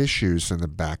and tissues in the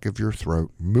back of your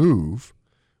throat move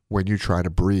when you try to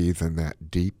breathe in that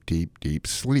deep, deep, deep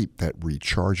sleep that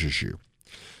recharges you.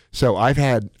 So I've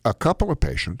had a couple of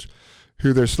patients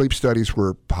who their sleep studies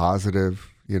were positive,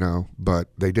 but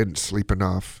they didn't sleep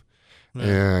enough.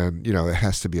 And, it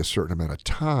has to be a certain amount of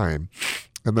time.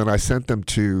 And then I sent them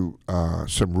to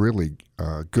some really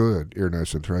good ear,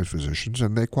 nose, and throat physicians,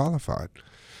 and they qualified.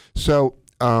 So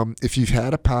if you've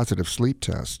had a positive sleep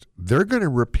test, they're going to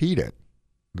repeat it,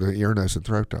 the ear, nose, and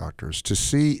throat doctors, to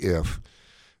see if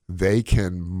they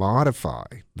can modify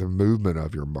the movement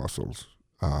of your muscles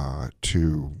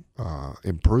to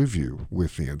improve you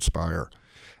with the Inspire.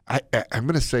 I'm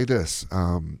going to say this.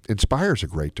 Inspire is a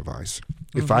great device.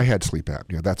 If I had sleep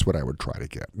apnea, that's what I would try to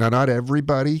get. Now, not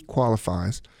everybody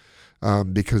qualifies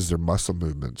because their muscle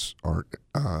movements aren't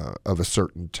of a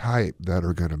certain type that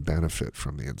are going to benefit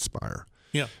from the Inspire.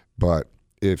 Yeah. But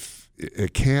if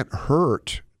it can't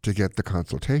hurt to get the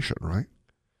consultation, right?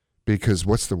 Because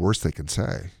what's the worst they can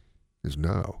say is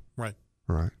no. Right.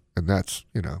 Right. And that's,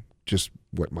 just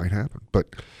what might happen.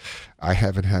 But I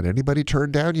haven't had anybody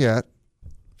turn down yet.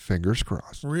 Fingers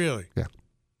crossed. Really? Yeah.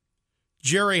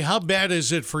 Jerry, how bad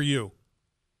is it for you?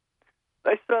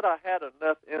 They said I had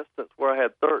enough instance where I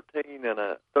had 13 an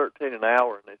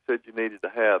hour, and they said you needed to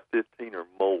have 15 or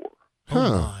more.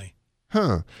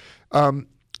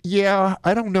 Yeah,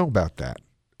 I don't know about that.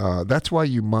 That's why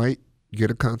you might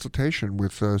get a consultation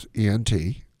with ENT,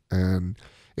 and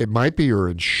it might be your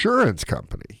insurance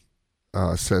company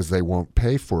says they won't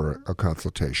pay for a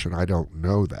consultation. I don't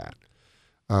know that.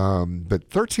 But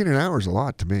 13 an hour is a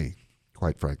lot to me,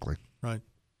 quite frankly. Right.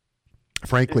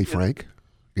 Frank.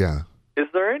 Yeah. Is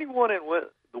there anyone in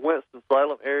the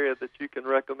Winston-Salem area that you can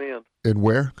recommend? In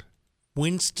where?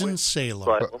 Winston-Salem.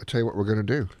 I'll tell you what we're going to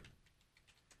do.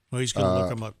 Well, he's going to look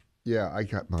them up. Yeah, I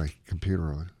got my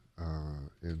computer on.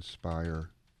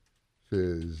 Inspire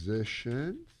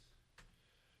Physicians.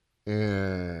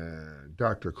 And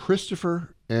Dr.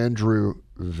 Christopher Andrew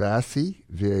Vasey,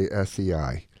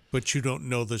 V-A-S-E-I. But you don't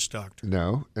know this doctor.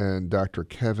 No. And Dr.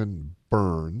 Kevin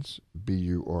Burns,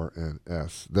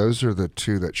 B-U-R-N-S. Those are the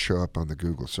two that show up on the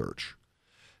Google search.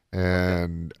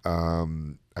 And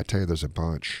I tell you, there's a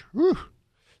bunch. Whew.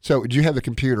 So do you have the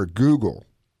computer? Google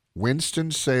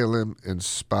Winston-Salem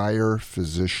Inspire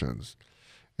Physicians.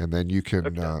 And then you can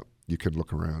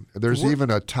look around. There's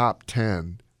even a top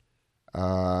 10, but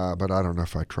I don't know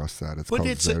if I trust that. It's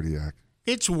called Zodiac.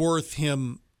 It's worth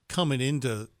him coming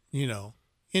into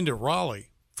Raleigh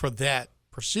for that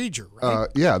procedure, right?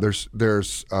 Yeah, there's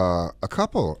a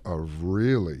couple of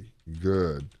really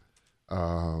good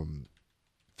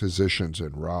physicians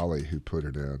in Raleigh who put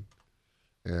it in.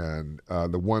 And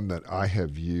the one that I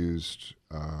have used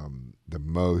the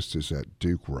most is at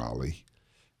Duke Raleigh,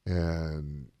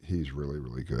 and he's really,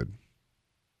 really good.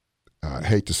 I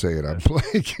hate to say it, I'm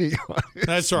blanking on it.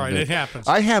 That's all right. It happens.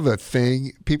 I have a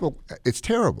thing. People, it's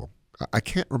terrible. I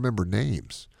can't remember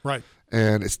names. Right.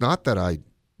 And it's not that I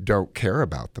don't care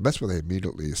about them. That's what they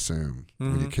immediately assume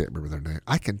when you can't remember their name.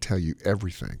 I can tell you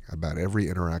everything about every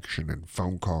interaction and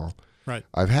phone call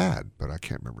I've had, but I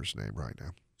can't remember his name right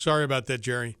now. Sorry about that,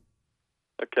 Jerry.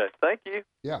 Okay. Thank you.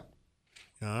 Yeah.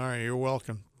 All right. You're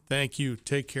welcome. Thank you.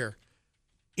 Take care.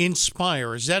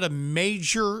 Inspire. Is that a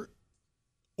major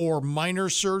or minor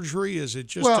surgery? Is it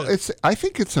just I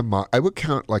think it's I would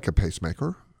count like a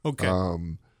pacemaker. Okay.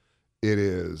 It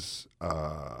is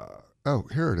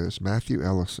here it is, Matthew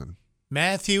Ellison.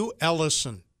 Matthew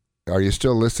Ellison. Are you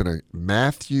still listening?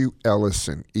 Matthew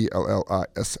Ellison,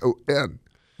 Ellison.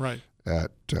 Right. At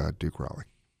Duke Raleigh.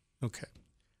 Okay.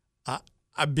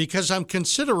 Because I'm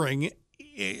considering,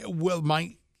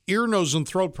 my ear, nose, and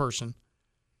throat person,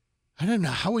 I don't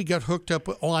know how he got hooked up.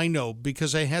 Oh, I know,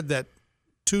 because I had that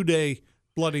 2-day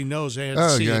bloody nose. I had to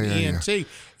see an ENT. Yeah.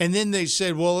 And then they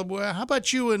said, well, how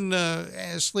about you and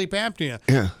sleep apnea?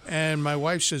 Yeah. And my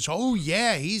wife says, oh,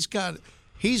 yeah, he's got a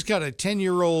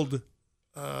 10-year-old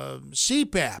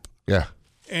CPAP. Yeah.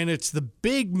 And it's the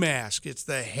big mask. It's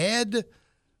the head,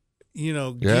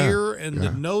 gear and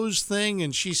the nose thing.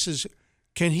 And she says,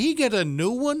 can he get a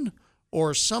new one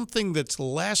or something that's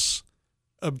less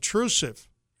obtrusive?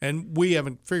 And we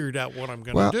haven't figured out what I'm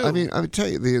going to do. Well, I mean, I would tell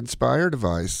you, the Inspire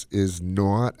device is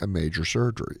not a major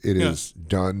surgery. It is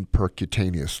done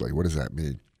percutaneously. What does that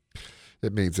mean?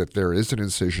 It means that there is an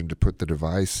incision to put the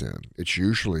device in. It's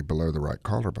usually below the right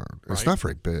collarbone. It's not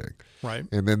very big. Right.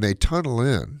 And then they tunnel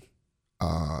in.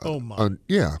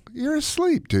 You're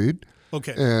asleep, dude.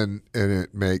 Okay. And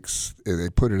it makes, they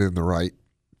put it in the right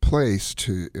place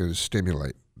to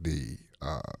stimulate the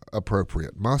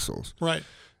appropriate muscles. Right.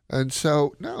 And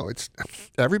so, no, it's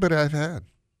everybody I've had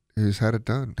who's had it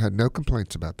done had no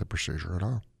complaints about the procedure at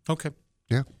all. Okay.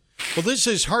 Yeah. Well, this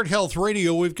is Heart Health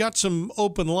Radio. We've got some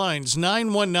open lines,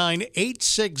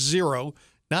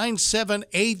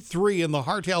 919-860-9783 in the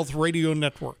Heart Health Radio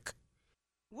Network.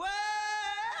 Well,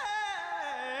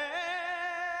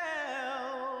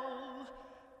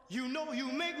 you know you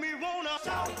make me want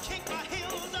to kick my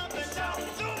heels up and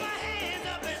throw my hands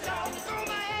up and throw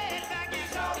my head back and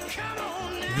come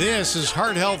on now. This is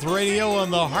Heart Health Radio on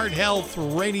the Heart Health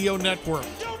Radio Network.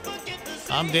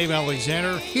 I'm Dave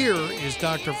Alexander. Here is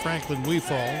Dr. Franklin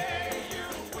Weefall.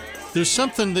 There's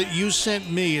something that you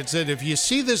sent me. It said, if you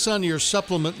see this on your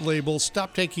supplement label,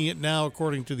 stop taking it now,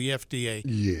 according to the FDA.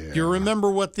 Yeah. Do you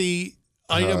remember what the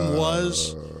item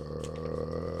was? I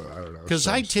don't know. Because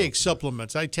I take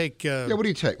supplements. I take... what do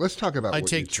you take? Let's talk about I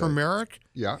take turmeric.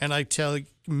 Yeah. And I take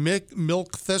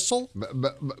milk thistle.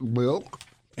 Milk?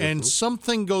 And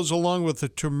something goes along with the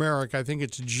turmeric. I think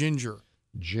it's ginger.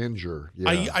 Ginger,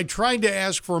 yeah. I tried to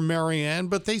ask for Marianne,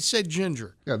 but they said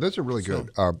ginger. Yeah, those are really good.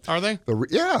 Are they?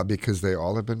 Because they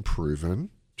all have been proven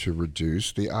to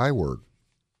reduce the I word.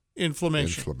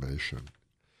 Inflammation.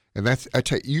 And that's, I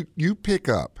tell you, you pick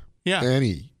up Yeah.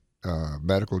 any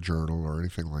medical journal or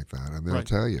anything like that, and they'll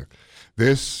tell you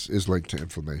this is linked to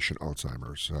inflammation,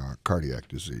 Alzheimer's, cardiac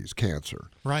disease,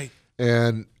 cancer. Right.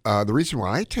 And the reason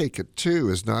why I take it, too,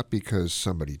 is not because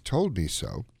somebody told me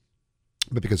so,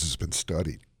 but because it's been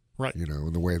studied. Right. You know,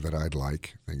 in the way that I'd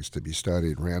like things to be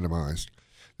studied, randomized.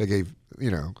 They gave,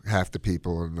 half the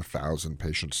people in 1,000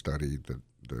 patient study, the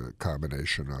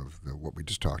combination of what we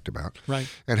just talked about. Right.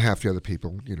 And half the other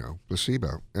people,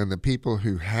 placebo. And the people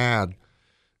who had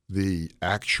the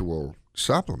actual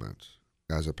supplements,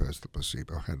 as opposed to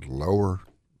placebo, had lower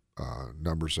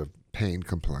numbers of pain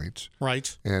complaints.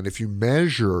 Right. And if you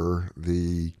measure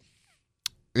the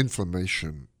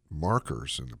inflammation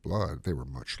markers in the blood, they were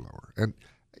much lower. And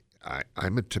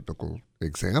I'm a typical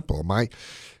example. My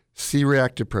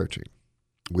C-reactive protein,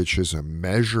 which is a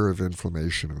measure of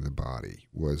inflammation in the body,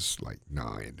 was like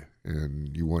 9,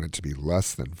 and you want it to be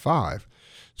less than 5.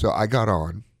 So I got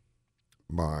on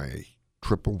my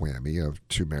triple whammy of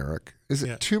turmeric. Is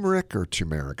it turmeric or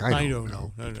turmeric? I don't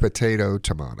know. Potato,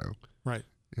 tomato. Right.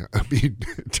 Yeah, I mean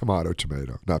tomato,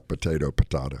 not potato.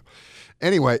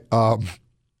 Anyway,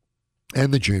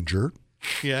 and the ginger.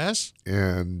 Yes.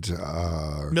 And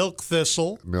milk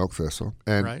thistle.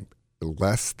 And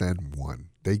less than 1.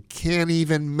 They can't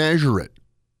even measure it.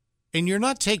 And you're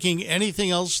not taking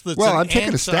anything else that's I'm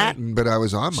taking a statin, but I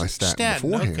was on my statin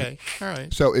beforehand. Okay, all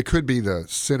right. So it could be the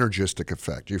synergistic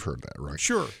effect. You've heard that, right?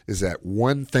 Sure. Is that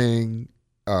one thing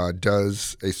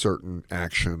does a certain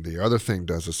action, the other thing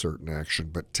does a certain action,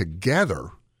 but together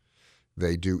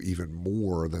they do even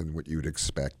more than what you'd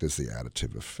expect as the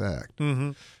additive effect.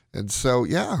 Mm-hmm. And so,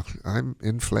 yeah, I'm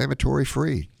inflammatory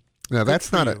free. Now,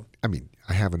 that's not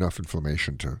I have enough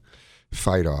inflammation to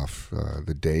fight off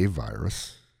the Dave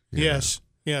virus. Yes.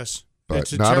 But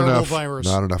it's a not terrible enough, virus.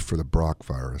 Not enough for the Brock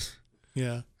virus.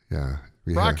 Yeah. Yeah.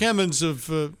 Brock Emmons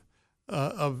of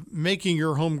Making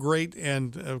Your Home Great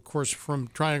and, of course, from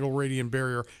Triangle Radiant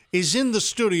Barrier is in the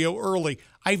studio early.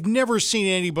 I've never seen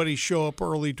anybody show up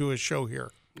early to a show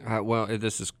here. Well,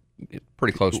 this is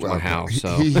pretty close to my house,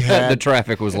 so had, the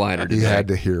traffic was lighter today. He had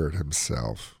to hear it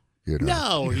himself. You know,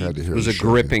 No, he had to hear it was a show.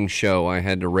 gripping show. I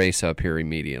had to race up here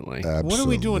immediately. Absolutely. What are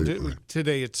we doing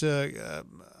today? It's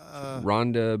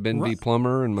Rhonda Benby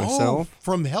Plummer and myself.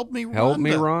 From Help Me Rhonda. Help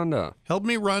Me Rhonda. Help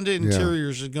Me Rhonda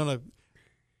Interiors is going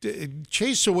to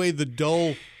chase away the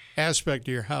dull aspect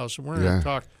of your house. And we're going to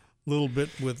talk a little bit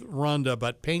with Rhonda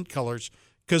about paint colors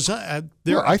because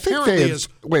there I think apparently is.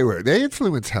 Wait. They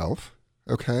influence health.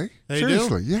 Okay. They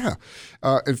Seriously, do? yeah.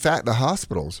 In fact, the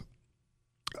hospitals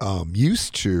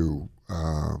used to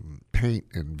paint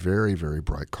in very, very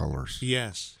bright colors.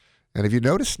 Yes. And if you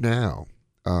notice now,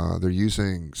 they're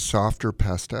using softer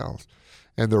pastels.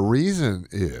 And the reason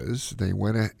is they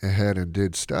went ahead and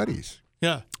did studies.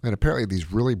 Yeah. And apparently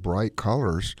these really bright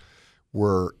colors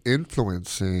were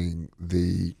influencing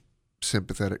the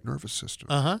sympathetic nervous system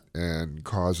and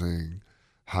causing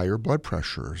higher blood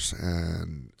pressures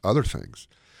and other things.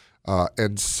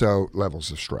 And so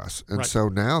levels of stress. And so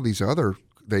now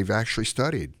they've actually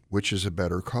studied which is a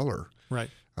better color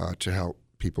to help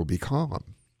people be calm.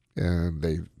 And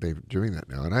they're doing that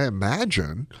now. And I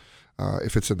imagine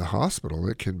if it's in the hospital,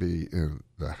 it can be in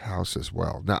the house as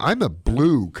well. Now, I'm a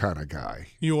blue kind of guy.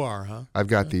 You are, huh? I've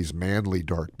got these manly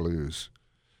dark blues.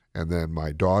 And then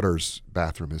my daughter's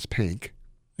bathroom is pink.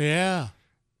 Yeah.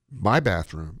 My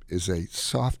bathroom is a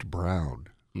soft brown.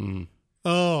 Mm.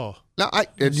 Oh. Now,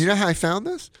 and you know how I found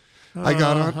this? I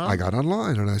got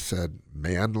online and I said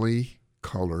manly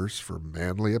colors for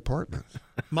manly apartments.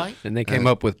 And they came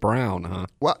up with brown, huh?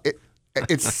 Well,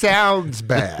 it sounds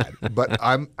bad, but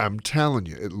I'm telling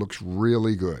you, it looks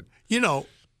really good. You know,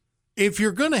 if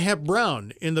you're going to have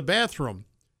brown in the bathroom,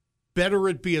 better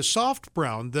it be a soft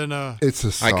brown than a. It's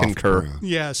a soft I concur. brown.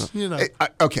 Yes, you know.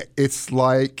 Okay, it's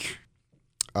like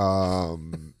a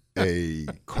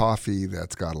coffee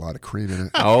that's got a lot of cream in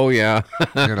it. Oh yeah.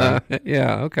 You know.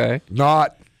 Yeah. Okay.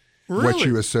 Not what Really?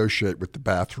 you associate with the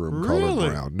bathroom color Really?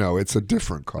 brown. No, it's a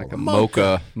different color. Like a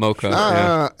mocha.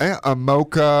 A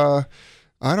mocha.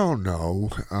 I don't know.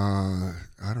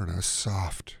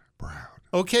 Soft brown.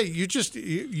 Okay,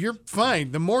 you're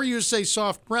fine. The more you say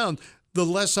soft brown, the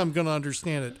less I'm going to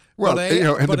understand it. Well, but in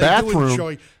the I bathroom, do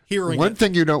enjoy hearing one it.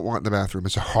 thing you don't want in the bathroom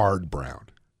is a hard brown.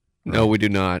 No, we do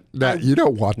not. That you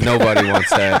don't want that. Nobody wants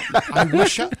that. I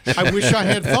wish I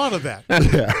had thought of that.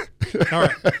 Yeah. All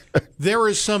right. There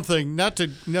is something, not to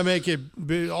make it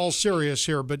be all serious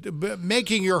here, but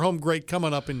making your home great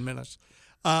coming up in minutes.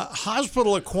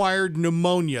 Hospital-acquired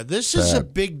pneumonia. This is a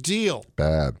big deal.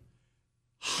 Bad.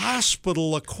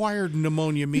 Hospital-acquired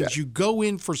pneumonia means you go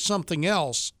in for something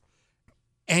else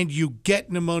and you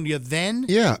get pneumonia then?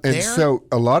 Yeah, and there? so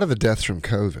a lot of the deaths from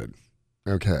COVID,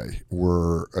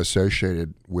 were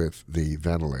associated with the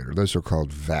ventilator. Those are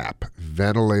called VAP,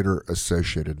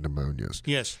 ventilator-associated pneumonias.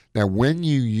 Yes. Now, when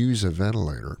you use a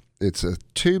ventilator, it's a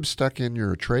tube stuck in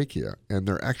your trachea, and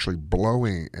they're actually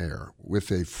blowing air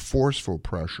with a forceful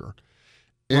pressure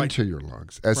into your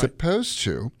lungs, as opposed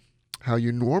to how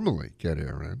you normally get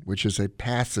air in, which is a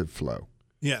passive flow.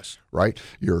 Yes. Right?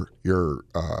 Your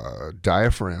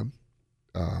diaphragm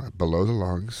below the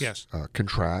lungs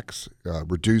contracts,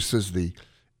 reduces the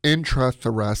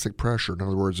intrathoracic pressure. In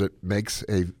other words, it makes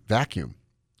a vacuum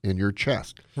in your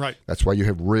chest. Right. That's why you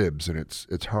have ribs and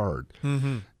it's hard.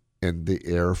 Mm-hmm. And the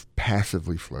air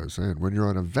passively flows in. When you're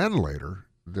on a ventilator,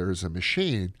 there's a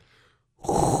machine.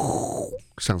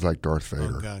 Sounds like Darth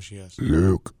Vader. Oh, gosh, yes.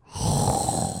 Luke,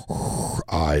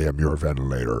 I am your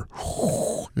ventilator.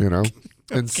 You know?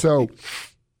 And so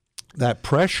that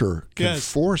pressure can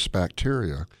force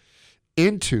bacteria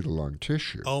into the lung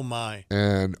tissue. Oh, my.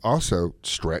 And also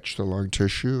stretch the lung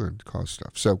tissue and cause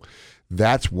stuff. So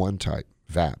that's one type,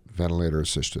 VAP,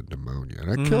 ventilator-assisted pneumonia.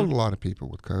 And it killed a lot of people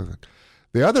with COVID.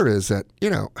 The other is that,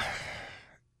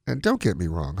 and don't get me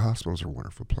wrong, hospitals are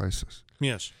wonderful places.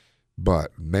 Yes.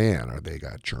 But, man, they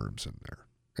got germs in there.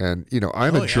 And,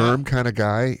 I'm a germ kind of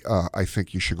guy. I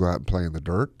think you should go out and play in the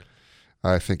dirt.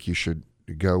 I think you should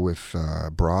go with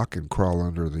Brock and crawl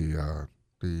under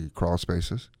the crawl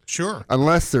spaces. Sure.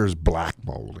 Unless there's black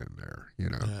mold in there,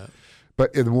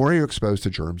 But the more you're exposed to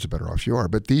germs, the better off you are.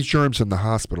 But these germs in the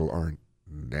hospital aren't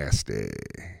nasty.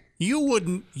 You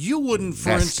wouldn't, for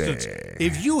Nasty. instance,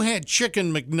 if you had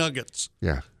chicken McNuggets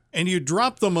and you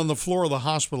drop them on the floor of the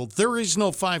hospital, there is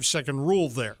no 5-second rule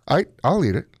there. I'll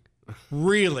eat it.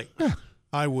 Really? Yeah.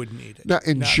 I wouldn't eat it. Now,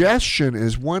 ingestion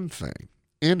is one thing.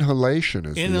 Inhalation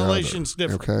is Inhalation's the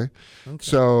other. different. Okay?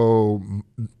 So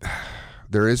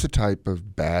there is a type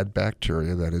of bad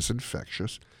bacteria that is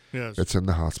infectious. Yes. It's in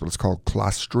the hospital. It's called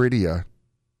Clostridia.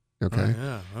 Okay?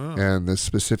 And the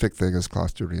specific thing is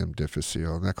Clostridium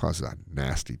difficile, and that causes a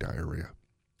nasty diarrhea.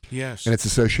 Yes. And it's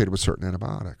associated with certain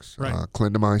antibiotics. Right.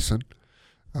 Clindamycin,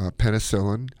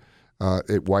 penicillin.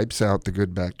 It wipes out the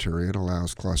good bacteria and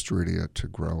allows Clostridia to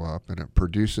grow up, and it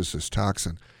produces this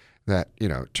toxin that,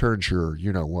 turns your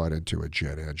you-know-what into a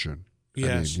jet engine.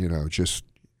 Yes. I mean, and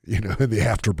the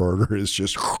afterburner is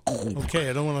just...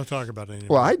 Okay, I don't want to talk about it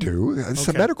anymore. Well, I do. It's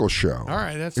a medical show. All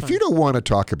right, that's If fine. you don't want to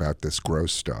talk about this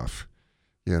gross stuff,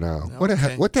 what the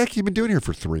heck have you been doing here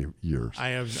for 3 years?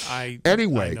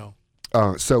 Anyway, I know.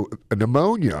 So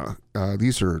pneumonia,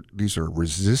 these are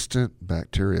resistant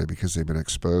bacteria because they've been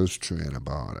exposed to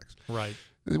antibiotics. Right.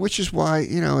 Which is why,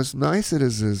 as nice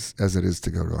as it is to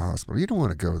go to a hospital, you don't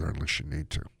want to go there unless you need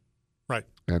to. Right.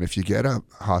 And if you get a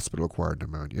hospital-acquired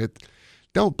pneumonia,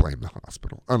 don't blame the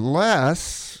hospital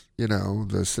unless,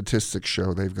 the statistics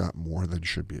show they've got more than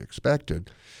should be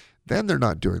expected. Then they're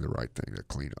not doing the right thing to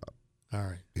clean up. All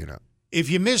right. If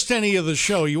you missed any of the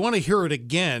show, you want to hear it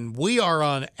again, we are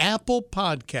on Apple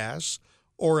Podcasts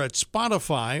or at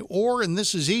Spotify, or, and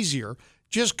this is easier,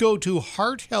 just go to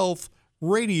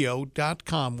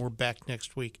hearthealthradio.com. We're back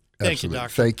next week. Thank you,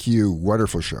 Doctor. Thank you.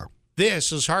 Wonderful show.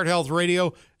 This is Heart Health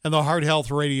Radio and the Heart Health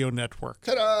Radio Network.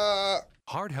 Ta-da!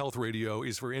 Heart Health Radio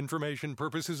is for information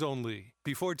purposes only.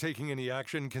 Before taking any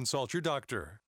action, consult your doctor.